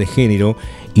perspectiva de género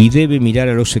y debe mirar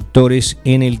a los sectores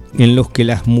en los que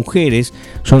las mujeres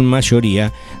son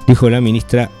mayoría, dijo la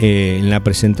ministra en la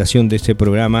presentación de este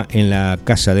programa en la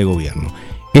Casa de Gobierno.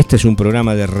 Este es un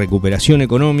programa de recuperación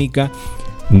económica,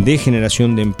 de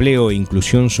generación de empleo e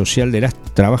inclusión social de las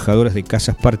trabajadoras de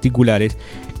casas particulares,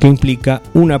 que implica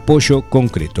un apoyo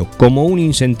concreto. Como un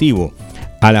incentivo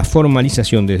a la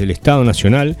formalización desde el Estado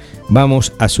Nacional,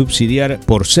 vamos a subsidiar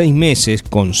por 6 meses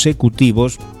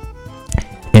consecutivos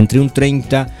entre un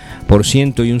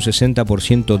 30% y un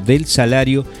 60% del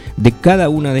salario de cada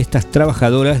una de estas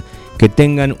trabajadoras que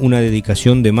tengan una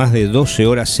dedicación de más de 12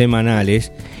 horas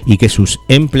semanales y que sus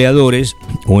empleadores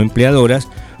o empleadoras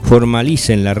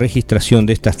formalicen la registración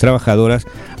de estas trabajadoras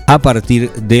a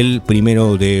partir del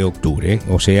 1 de octubre,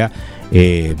 o sea,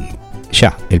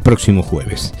 ya el próximo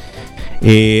jueves.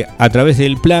 A través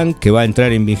del plan, que va a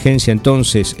entrar en vigencia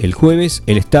entonces el jueves,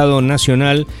 el Estado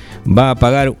Nacional va a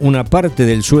pagar una parte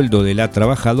del sueldo de la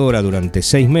trabajadora durante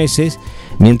 6 meses,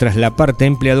 mientras la parte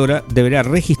empleadora deberá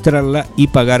registrarla y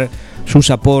pagar sus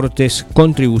aportes,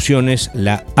 contribuciones,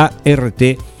 la ART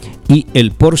y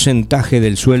el porcentaje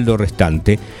del sueldo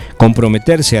restante,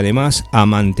 comprometerse además a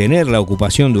mantener la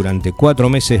ocupación durante 4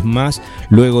 meses más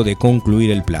luego de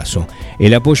concluir el plazo.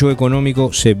 El apoyo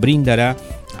económico se brindará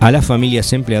a las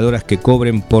familias empleadoras que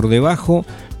cobren por debajo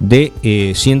de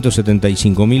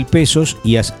 175.000 pesos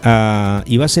y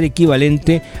va a ser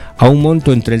equivalente a un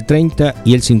monto entre el 30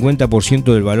 y el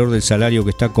 50% del valor del salario que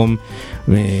está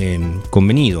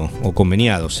convenido o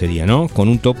conveniado sería, ¿no? Con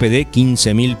un tope de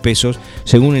 15.000 pesos,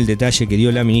 según el detalle que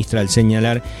dio la ministra al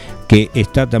señalar que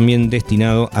está también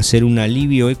destinado a ser un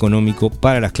alivio económico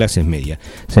para las clases medias.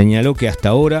 Señaló que hasta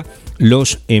ahora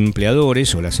los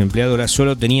empleadores o las empleadoras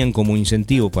solo tenían como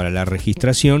incentivo para la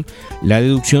registración la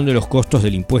deducción de los costos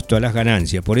del impuesto a las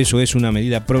ganancias. Por eso es una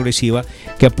medida progresiva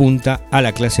que apunta a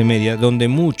la clase media, donde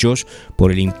muchos,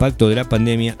 por el impacto de la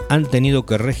pandemia, han tenido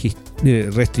que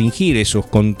restringir esas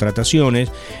contrataciones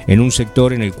en un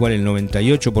sector en el cual el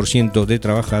 98% de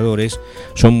trabajadores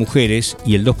son mujeres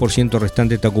y el 2%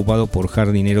 restante está ocupado por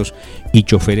jardineros y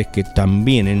choferes, que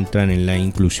también entran en la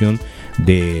inclusión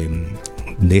de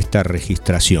esta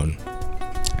registración.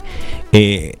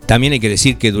 También hay que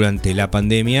decir que durante la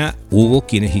pandemia hubo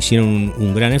quienes hicieron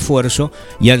un gran esfuerzo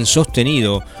y han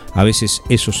sostenido a veces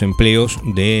esos empleos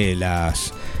de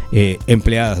las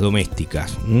empleadas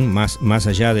domésticas, más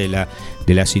allá de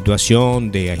la situación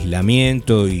de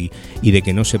aislamiento y de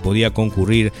que no se podía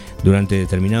concurrir durante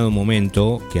determinado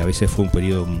momento, que a veces fue un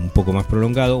periodo un poco más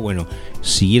prolongado.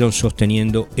 Siguieron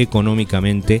sosteniendo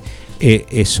económicamente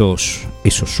esos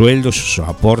sueldos, esos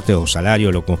aportes o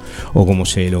salarios, o como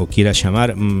se lo quiera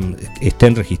llamar,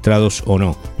 estén registrados o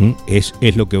no. Es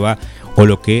lo que va, o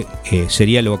lo que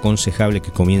sería lo aconsejable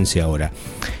que comience ahora.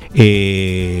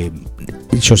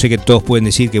 Yo sé que todos pueden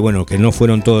decir que que no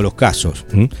fueron todos los casos,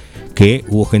 que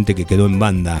hubo gente que quedó en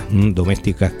banda,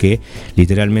 domésticas que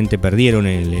literalmente perdieron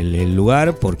el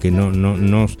lugar porque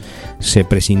no se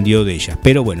prescindió de ellas.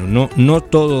 Pero no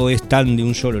todo es tan de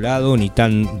un solo lado ni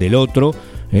tan del otro,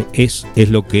 es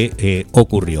lo que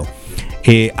ocurrió.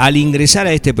 Al ingresar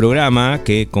a este programa,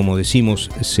 que como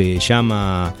decimos se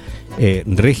llama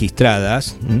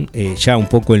Registradas, ya un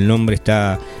poco el nombre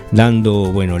está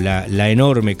dando la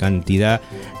enorme cantidad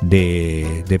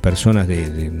de personas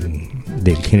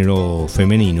del género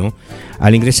femenino.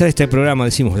 Al ingresar a este programa,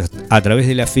 decimos, a través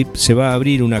de la FIP se va a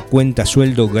abrir una cuenta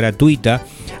sueldo gratuita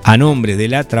a nombre de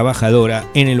la trabajadora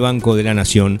en el Banco de la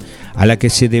Nación, a la que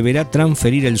se deberá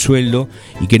transferir el sueldo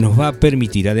y que nos va a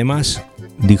permitir además,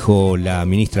 dijo la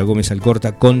ministra Gómez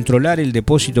Alcorta, controlar el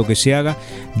depósito que se haga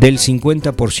del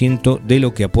 50% de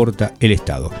lo que aporta el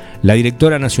Estado. La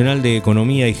directora nacional de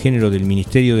Economía y Género del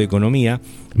Ministerio de Economía,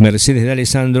 Mercedes de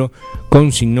Alessandro,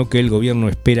 consignó que el gobierno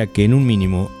espera que un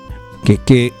mínimo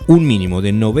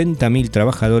de 90.000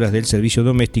 trabajadoras del servicio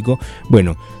doméstico,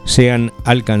 sean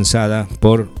alcanzadas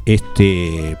por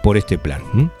este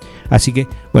plan. Así que,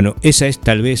 esa es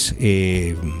tal vez,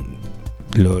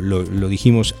 lo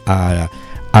dijimos a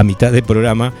mitad del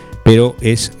programa, pero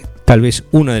es tal vez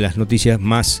una de las noticias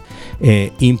más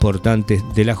importantes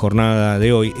de la jornada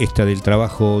de hoy, esta del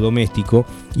trabajo doméstico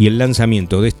y el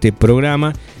lanzamiento de este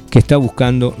programa que está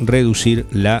buscando reducir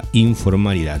la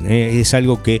informalidad. Es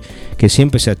algo que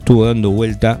siempre se estuvo dando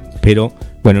vuelta, pero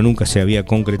bueno, nunca se había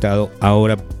concretado.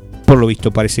 Ahora, por lo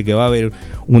visto, parece que va a haber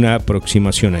una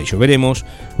aproximación a ello. Veremos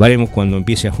cuando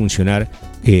empiece a funcionar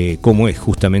cómo es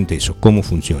justamente eso, cómo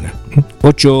funciona.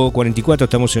 8:44,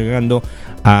 estamos llegando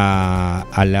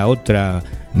a la otra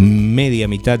media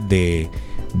mitad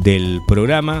del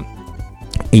programa.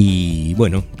 Y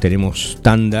bueno, tenemos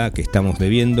tanda que estamos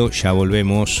debiendo, ya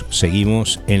volvemos,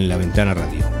 seguimos en La Ventana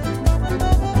Radio.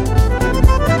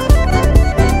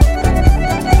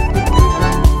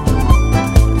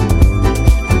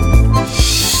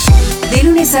 De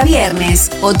lunes a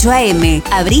viernes, 8 a.m.,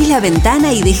 abrís la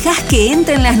ventana y dejás que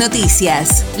entren las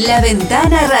noticias. La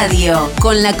Ventana Radio,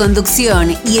 con la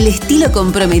conducción y el estilo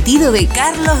comprometido de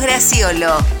Carlos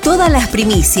Graciolo. Todas las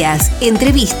primicias,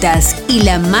 entrevistas y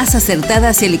la más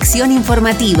acertada selección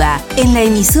informativa en la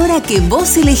emisora que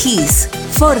vos elegís.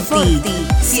 Forti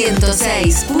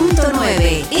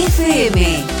 106.9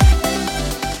 FM.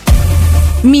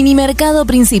 Minimercado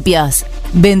Principios.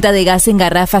 Venta de gas en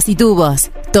garrafas y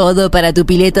tubos. Todo para tu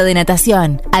pileta de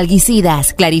natación,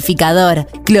 alguicidas, clarificador,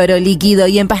 cloro líquido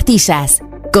y en pastillas.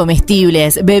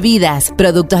 Comestibles, bebidas,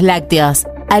 productos lácteos,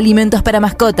 alimentos para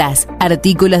mascotas,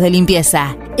 artículos de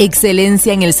limpieza.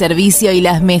 Excelencia en el servicio y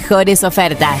las mejores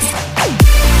ofertas.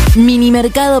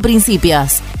 Minimercado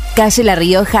Principios. Calle La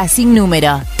Rioja sin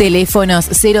número. Teléfonos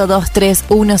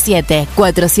 02317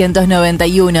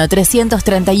 491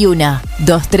 331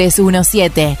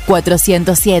 2317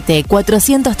 407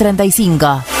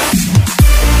 435.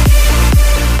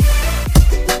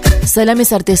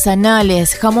 Salames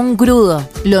artesanales, jamón crudo,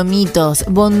 lomitos,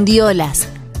 bondiolas,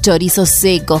 chorizos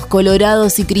secos,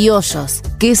 colorados y criollos,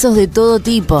 quesos de todo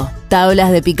tipo,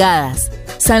 tablas de picadas.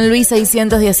 San Luis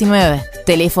 619.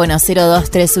 Teléfono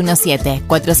 02317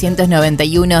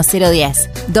 491 010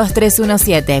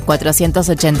 2317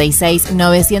 486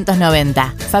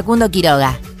 990. Facundo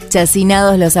Quiroga.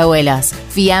 Chacinados los abuelos.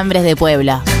 Fiambres de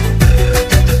pueblo.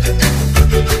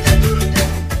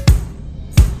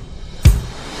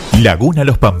 Laguna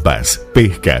Los Pampas.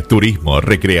 Pesca, turismo,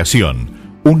 recreación.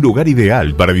 Un lugar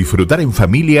ideal para disfrutar en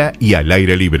familia y al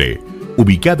aire libre.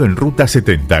 Ubicado en Ruta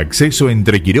 70, acceso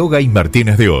entre Quiroga y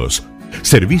Martínez de Hoz.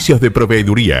 Servicios de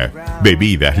proveeduría,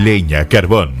 bebidas, leña,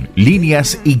 carbón,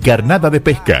 líneas y carnada de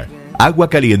pesca, agua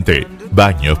caliente,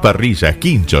 baños, parrillas,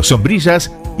 quinchos,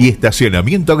 sombrillas y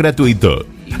estacionamiento gratuito.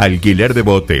 Alquiler de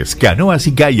botes, canoas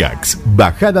y kayaks,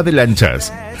 bajada de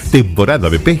lanchas. Temporada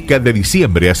de pesca de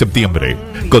diciembre a septiembre.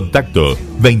 Contacto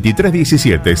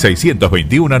 2317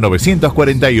 621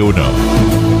 941.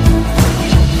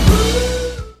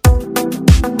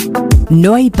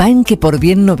 No hay pan que por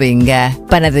bien no venga.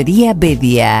 Panadería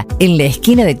Bedia, en la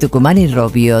esquina de Tucumán y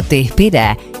Robbio, te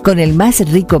espera con el más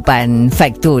rico pan,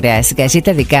 facturas,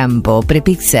 galleta de campo,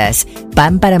 prepizzas,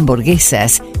 pan para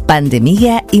hamburguesas, pan de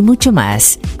miga y mucho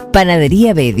más.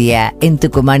 Panadería Bedia, en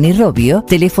Tucumán y Robbio,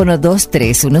 teléfono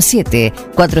 2317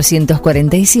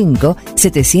 445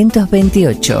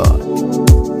 728.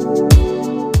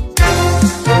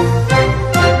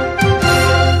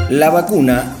 La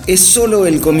vacuna es solo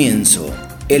el comienzo.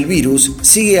 El virus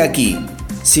sigue aquí.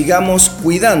 Sigamos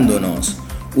cuidándonos.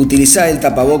 Utiliza el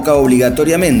tapaboca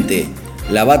obligatoriamente.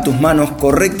 Lava tus manos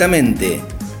correctamente.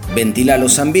 Ventila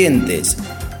los ambientes.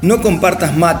 No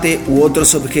compartas mate u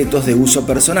otros objetos de uso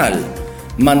personal.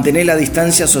 Mantén la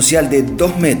distancia social de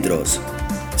 2 metros.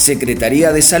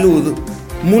 Secretaría de Salud,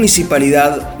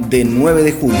 Municipalidad de 9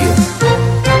 de Julio.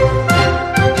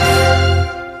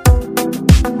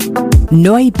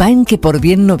 No hay pan que por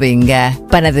bien no venga.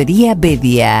 Panadería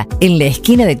Bedia, en la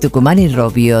esquina de Tucumán y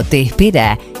Robbio, te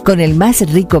espera con el más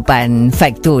rico pan,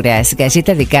 facturas,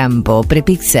 galleta de campo,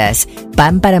 prepizzas,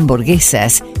 pan para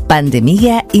hamburguesas, pan de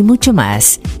miga y mucho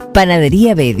más.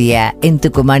 Panadería Bedia, en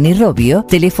Tucumán y Robbio,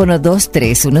 teléfono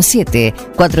 2317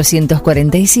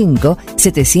 445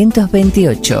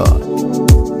 728.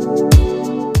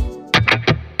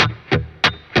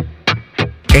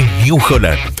 En New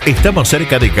Holland estamos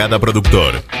cerca de cada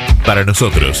productor. Para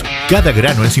nosotros, cada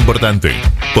grano es importante.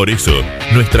 Por eso,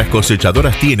 nuestras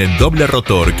cosechadoras tienen doble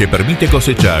rotor que permite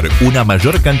cosechar una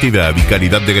mayor cantidad y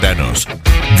calidad de granos.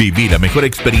 Viví la mejor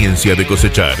experiencia de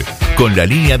cosechar con la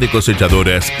línea de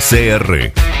cosechadoras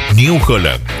CR. New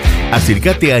Holland.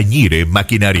 Acércate a Ñire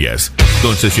Maquinarias,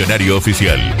 concesionario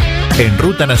oficial. En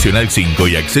Ruta Nacional 5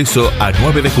 y acceso a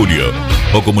 9 de julio.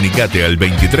 O comunicate al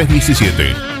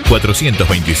 2317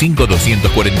 425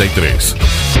 243.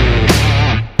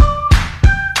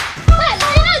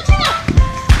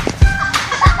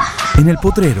 En el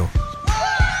potrero.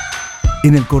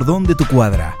 En el cordón de tu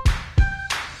cuadra.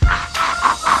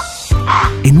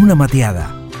 En una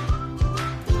mateada.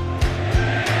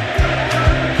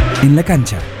 En la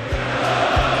cancha.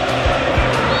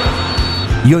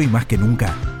 Y hoy más que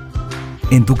nunca,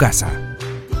 en tu casa.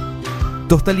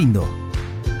 Tosta Lindo,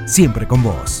 siempre con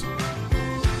vos.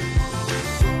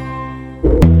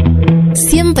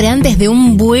 Siempre antes de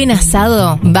un buen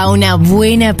asado va una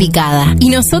buena picada. Y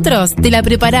nosotros te la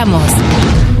preparamos.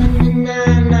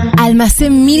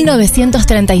 Almacén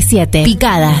 1937.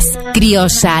 Picadas.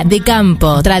 Criolla, de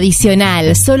campo,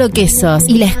 tradicional, solo quesos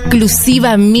y la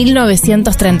exclusiva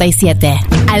 1937.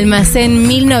 Almacén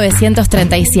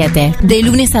 1937. De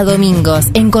lunes a domingos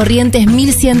en Corrientes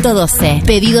 1112.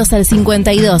 Pedidos al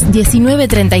 52 19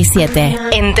 37.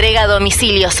 Entrega a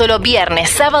domicilio solo viernes,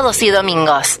 sábados y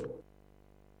domingos.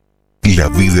 La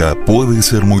vida puede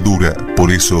ser muy dura,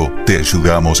 por eso te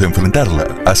ayudamos a enfrentarla.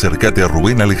 Acércate a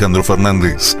Rubén Alejandro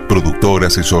Fernández, productor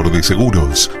asesor de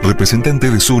seguros, representante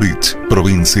de Zurich,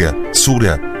 provincia,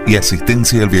 Sura y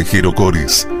asistencia al viajero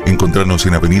Cores. Encontranos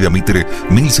en Avenida Mitre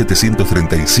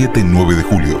 1737 9 de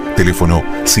Julio, teléfono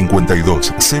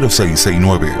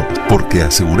 520669, porque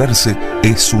asegurarse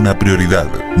es una prioridad,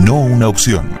 no una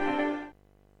opción.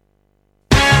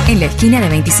 En la esquina de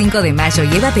 25 de Mayo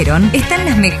y Eva Perón están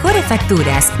las mejores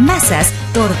facturas, masas,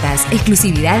 tortas,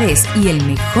 exclusividades y el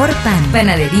mejor pan.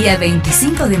 Panadería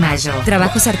 25 de Mayo.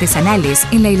 Trabajos artesanales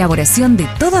en la elaboración de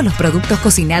todos los productos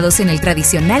cocinados en el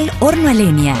tradicional horno a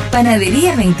leña.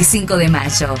 Panadería 25 de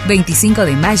Mayo. 25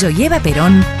 de Mayo y Eva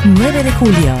Perón, 9 de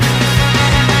julio.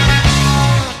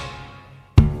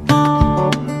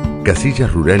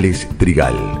 Casillas Rurales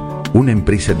Trigal. Una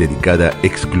empresa dedicada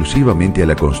exclusivamente a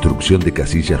la construcción de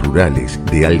casillas rurales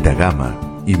de alta gama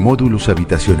y módulos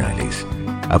habitacionales,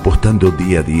 apostando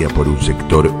día a día por un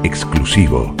sector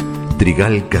exclusivo.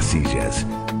 Trigal Casillas,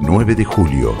 9 de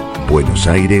julio, Buenos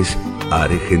Aires,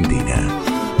 Argentina.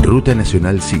 Ruta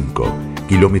Nacional 5,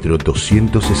 kilómetro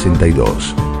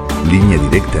 262. Línea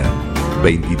directa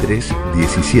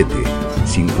 2317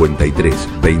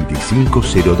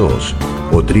 532502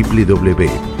 o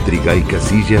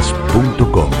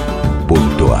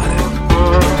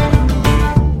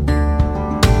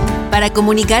www.trigalcasillas.com.ar. Para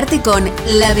comunicarte con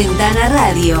La Ventana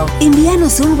Radio,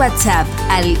 envíanos un WhatsApp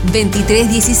al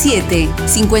 2317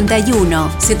 51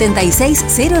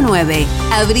 7609.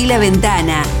 Abrí la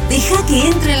ventana, deja que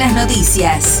entren las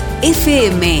noticias.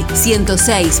 FM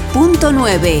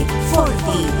 106.9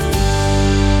 Forti.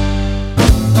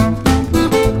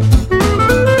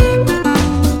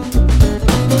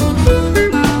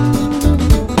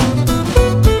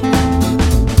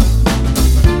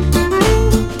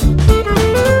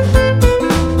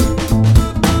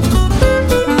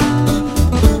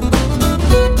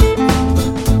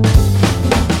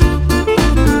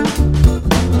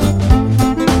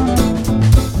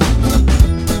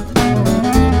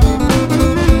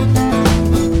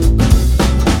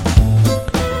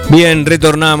 Bien,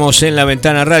 retornamos en La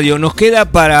Ventana Radio. Nos queda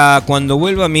para cuando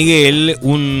vuelva Miguel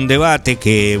un debate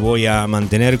que voy a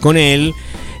mantener con él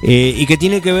y que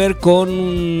tiene que ver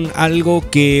con algo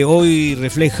que hoy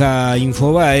refleja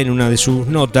Infobae en una de sus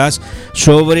notas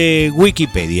sobre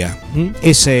Wikipedia.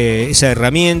 Esa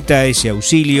herramienta, ese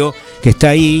auxilio que está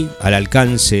ahí al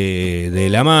alcance de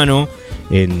la mano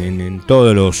en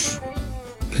todos los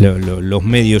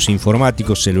medios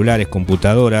informáticos, celulares,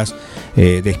 computadoras,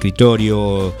 de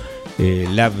escritorio,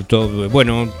 laptop,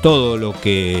 bueno, todo lo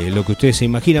que ustedes se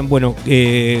imaginan. Bueno,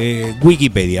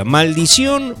 Wikipedia,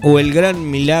 maldición o el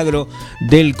gran milagro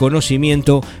del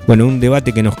conocimiento. Bueno, un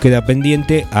debate que nos queda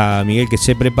pendiente. A Miguel que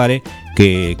se prepare,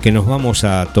 que nos vamos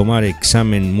a tomar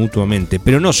examen mutuamente,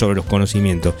 pero no sobre los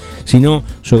conocimientos, sino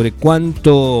sobre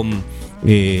cuánto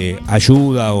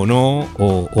ayuda o no,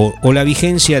 o la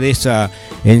vigencia de esa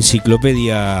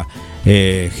enciclopedia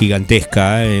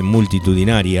gigantesca,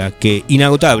 multitudinaria, que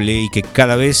inagotable y que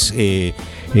cada vez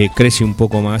crece un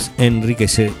poco más,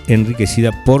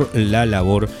 enriquecida por la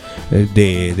labor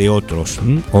de otros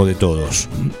o de todos.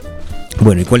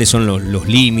 Bueno, ¿y cuáles son los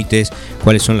límites?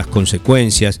 ¿Cuáles son las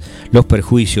consecuencias, los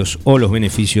perjuicios o los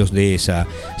beneficios de esa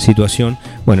situación?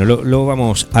 Bueno, lo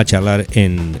vamos a charlar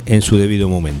en su debido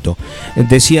momento.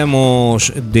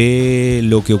 Decíamos de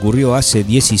lo que ocurrió hace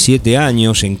 17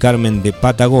 años en Carmen de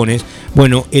Patagones.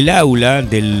 Bueno, el aula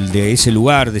de ese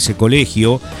lugar, de ese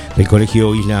colegio, del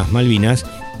Colegio Islas Malvinas,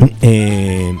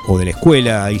 o de la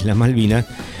Escuela Islas Malvinas,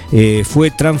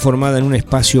 fue transformada en un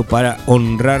espacio para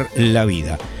honrar la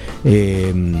vida.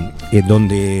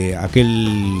 Donde aquel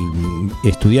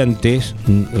estudiante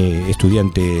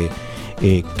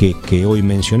que hoy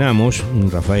mencionamos,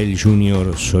 Rafael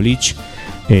Junior Solich,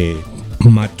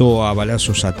 mató a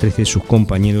balazos a 3 de sus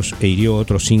compañeros e hirió a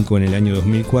otros 5 en el año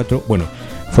 2004. Bueno,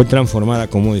 fue transformada,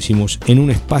 como decimos, en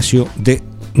un espacio de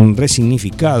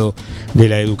resignificado de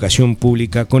la educación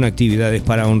pública con actividades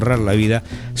para honrar la vida,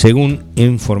 según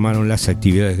informaron las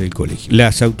autoridades del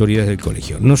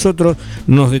colegio. Nosotros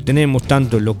nos detenemos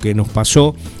tanto en lo que nos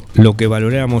pasó, lo que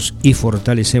valoramos y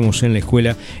fortalecemos en la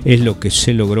escuela es lo que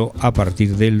se logró a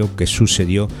partir de lo que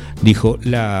sucedió, dijo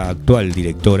la actual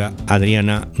directora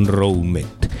Adriana Roumet.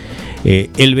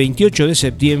 El 28 de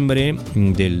septiembre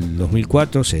del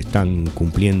 2004, se están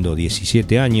cumpliendo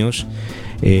 17 años,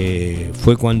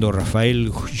 fue cuando Rafael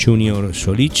Junior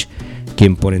Solich,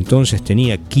 quien por entonces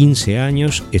tenía 15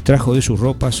 años, extrajo de sus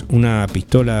ropas una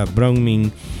pistola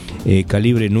Browning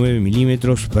calibre 9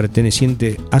 milímetros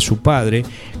perteneciente a su padre,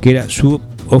 que era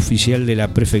suboficial de la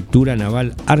Prefectura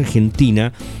Naval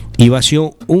Argentina, y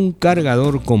vació un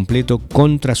cargador completo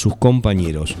contra sus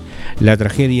compañeros. La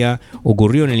tragedia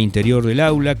ocurrió en el interior del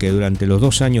aula, que durante los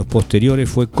 2 años posteriores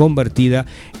fue convertida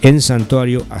en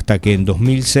santuario hasta que en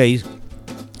 2006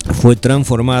 fue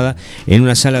transformada en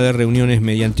una sala de reuniones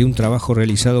mediante un trabajo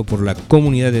realizado por la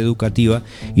comunidad educativa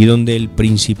y donde el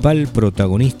principal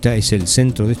protagonista es el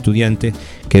centro de estudiantes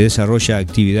que desarrolla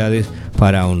actividades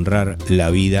para honrar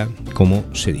la vida, como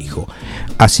se dijo.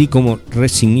 Así como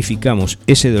resignificamos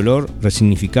ese dolor,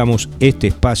 resignificamos este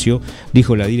espacio,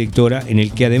 dijo la directora, en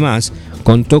el que además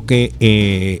contó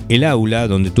que el aula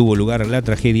donde tuvo lugar la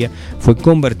tragedia fue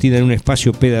convertida en un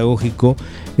espacio pedagógico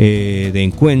de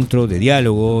encuentro, de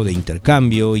diálogo, de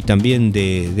intercambio y también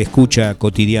de escucha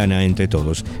cotidiana entre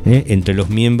todos, entre los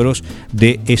miembros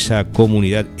de esa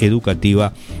comunidad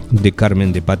educativa de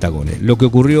Carmen de Patagones. Lo que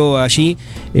ocurrió allí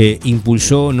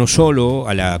impulsó no solo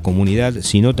a la comunidad,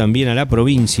 sino también a la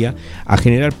provincia a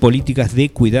generar políticas de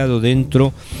cuidado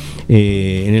dentro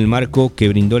en el marco que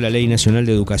brindó la Ley Nacional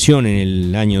de Educación en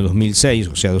el año 2006,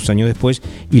 o sea, 2 años después,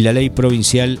 y la Ley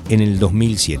Provincial en el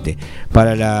 2007.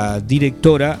 Para la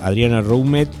directora Adriana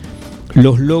Roumet,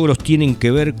 los logros tienen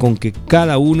que ver con que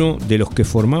cada uno de los que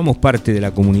formamos parte de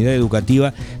la comunidad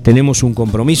educativa tenemos un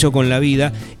compromiso con la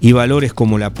vida y valores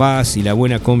como la paz y la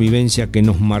buena convivencia que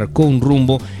nos marcó un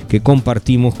rumbo que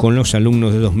compartimos con los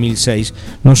alumnos de 2006,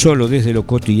 no solo desde lo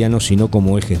cotidiano, sino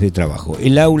como ejes de trabajo.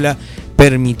 El aula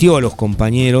permitió a los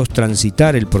compañeros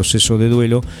transitar el proceso de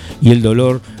duelo y el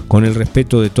dolor con el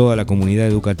respeto de toda la comunidad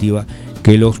educativa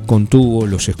que los contuvo,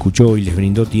 los escuchó y les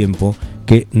brindó tiempo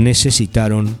que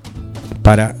necesitaron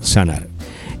para sanar.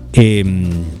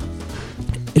 En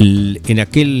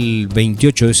aquel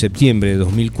 28 de septiembre de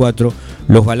 2004,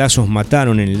 los balazos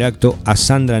mataron en el acto a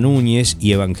Sandra Núñez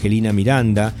y Evangelina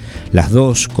Miranda, las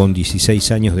dos con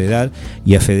 16 años de edad,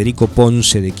 y a Federico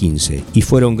Ponce de 15, y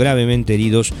fueron gravemente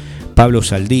heridos Pablo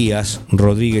Saldías,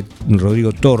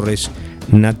 Rodrigo Torres,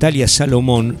 Natalia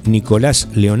Salomón, Nicolás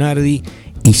Leonardi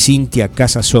y Cintia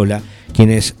Casasola,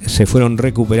 quienes se fueron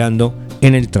recuperando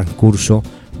en el transcurso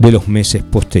de los meses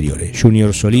posteriores.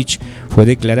 Junior Solich fue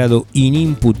declarado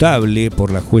inimputable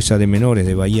por la jueza de menores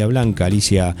de Bahía Blanca,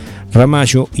 Alicia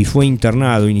Ramallo, y fue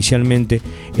internado inicialmente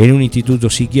en un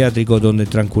instituto psiquiátrico donde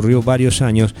transcurrió varios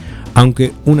años,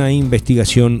 aunque una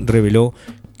investigación reveló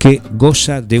que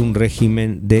goza de un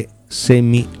régimen de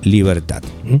semilibertad.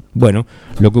 Bueno,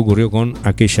 lo que ocurrió con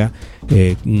aquella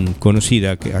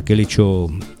conocida, aquel hecho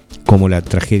como la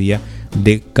tragedia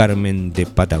de Carmen de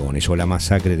Patagones, o la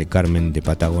masacre de Carmen de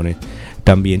Patagones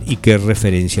también, y que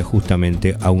referencia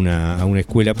justamente a una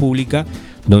escuela pública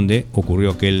donde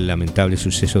ocurrió aquel lamentable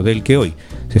suceso del que hoy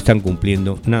se están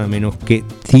cumpliendo nada menos que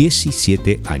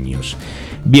 17 años.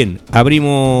 Bien,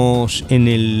 abrimos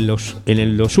en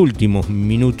los últimos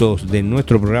minutos de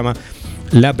nuestro programa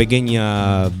la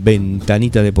pequeña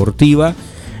ventanita deportiva.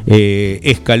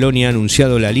 Scaloni ha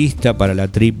anunciado la lista para la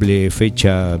triple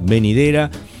fecha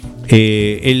venidera.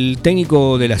 El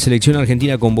técnico de la selección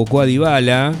argentina convocó a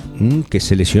Dybala, que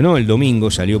se lesionó el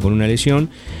domingo, salió por una lesión,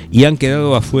 y han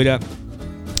quedado afuera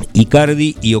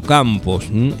Icardi y Ocampos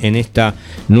en esta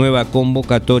nueva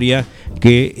convocatoria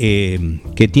que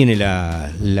tiene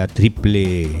la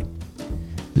triple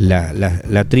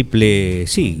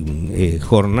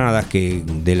jornadas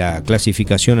de la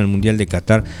clasificación al Mundial de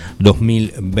Qatar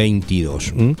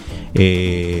 2022.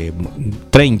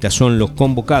 30 son los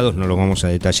convocados, no los vamos a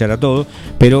detallar a todos,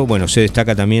 pero bueno, se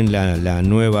destaca también la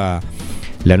nueva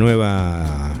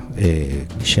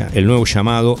el nuevo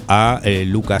llamado a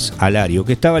Lucas Alario,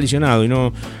 que estaba lesionado y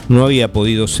no había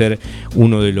podido ser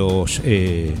uno de los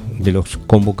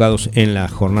convocados en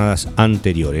las jornadas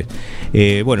anteriores.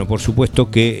 Bueno, por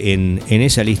supuesto que en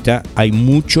esa lista hay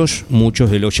muchos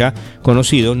de los ya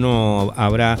conocidos. No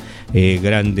habrá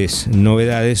grandes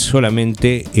novedades,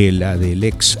 solamente la del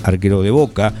ex arquero de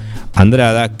Boca,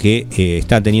 Andrada, que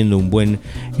está teniendo un buen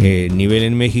nivel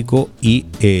en México y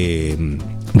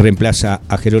reemplaza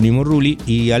a Jerónimo Rulli,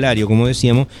 y Alario, como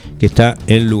decíamos, que está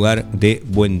en lugar de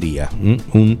Buendía,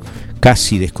 un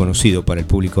casi desconocido para el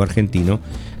público argentino,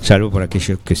 salvo por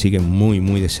aquellos que siguen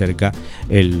muy de cerca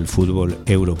el fútbol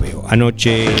europeo.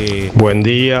 Anoche... Buen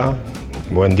día.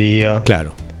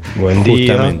 Claro. Buen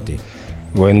día. Justamente.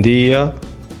 Buen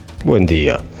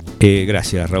día.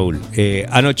 Gracias, Raúl.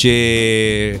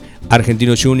 Anoche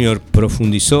Argentino Junior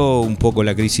profundizó un poco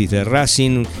la crisis de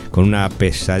Racing con una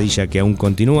pesadilla que aún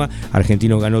continúa.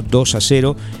 Argentino ganó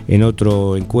 2-0 en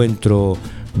otro encuentro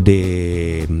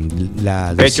de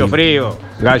la pecho frío,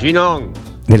 gallinón,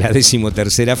 de la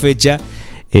 13ª fecha,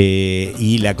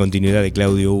 y la continuidad de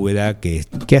Claudio Úbeda, que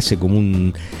hace como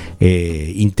un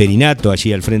interinato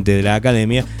allí al frente de la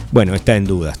academia. Bueno, está en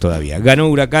dudas todavía. Ganó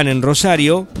Huracán en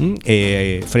Rosario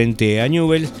frente a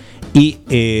Newell's, y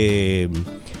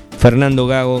Fernando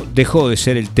Gago dejó de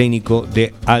ser el técnico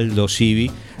de Aldo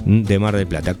Civi de Mar del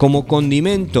Plata. Como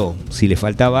condimento, si le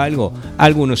faltaba algo,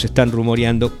 algunos están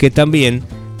rumoreando que también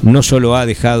no solo ha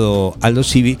dejado Aldo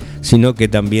Civi, sino que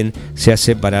también se ha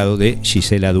separado de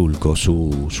Gisela Dulco,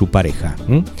 su pareja.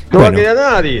 No va a quedar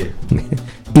nadie.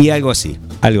 Y algo así.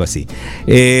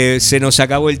 Se nos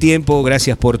acabó el tiempo,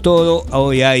 gracias por todo.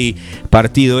 Hoy hay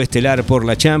partido estelar por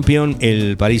la Champions.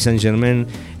 El Paris Saint-Germain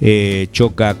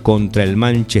choca contra el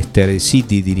Manchester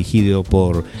City, dirigido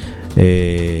por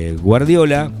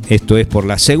Guardiola. Esto es por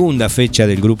la segunda fecha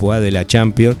del Grupo A de la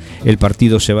Champions. El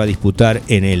partido se va a disputar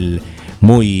en el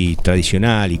muy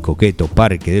tradicional y coqueto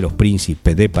Parque de los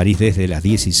Príncipes de París desde las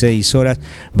 16 horas.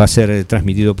 Va a ser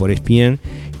transmitido por ESPN,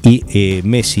 y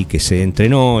Messi, que se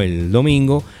entrenó el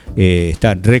domingo,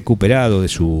 está recuperado de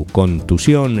su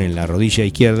contusión en la rodilla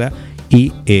izquierda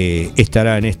y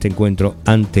estará en este encuentro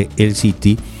ante el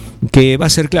City, que va a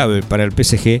ser clave para el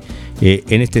PSG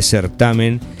en este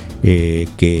certamen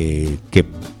que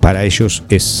para ellos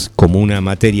es como una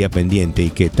materia pendiente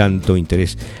y que tanto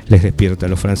interés les despierta a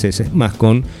los franceses, más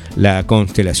con la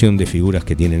constelación de figuras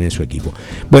que tienen en su equipo.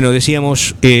 Bueno,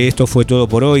 decíamos, esto fue todo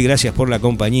por hoy. Gracias por la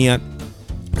compañía.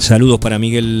 Saludos para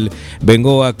Miguel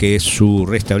Bengoa, que su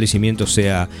restablecimiento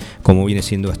sea como viene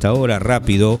siendo hasta ahora,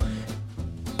 rápido,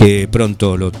 que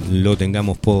pronto lo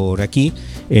tengamos por aquí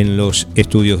en los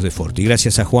estudios de Forti.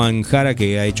 Gracias a Juan Jara,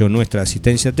 que ha hecho nuestra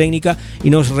asistencia técnica, y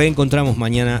nos reencontramos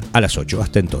mañana a las 8.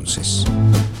 Hasta entonces.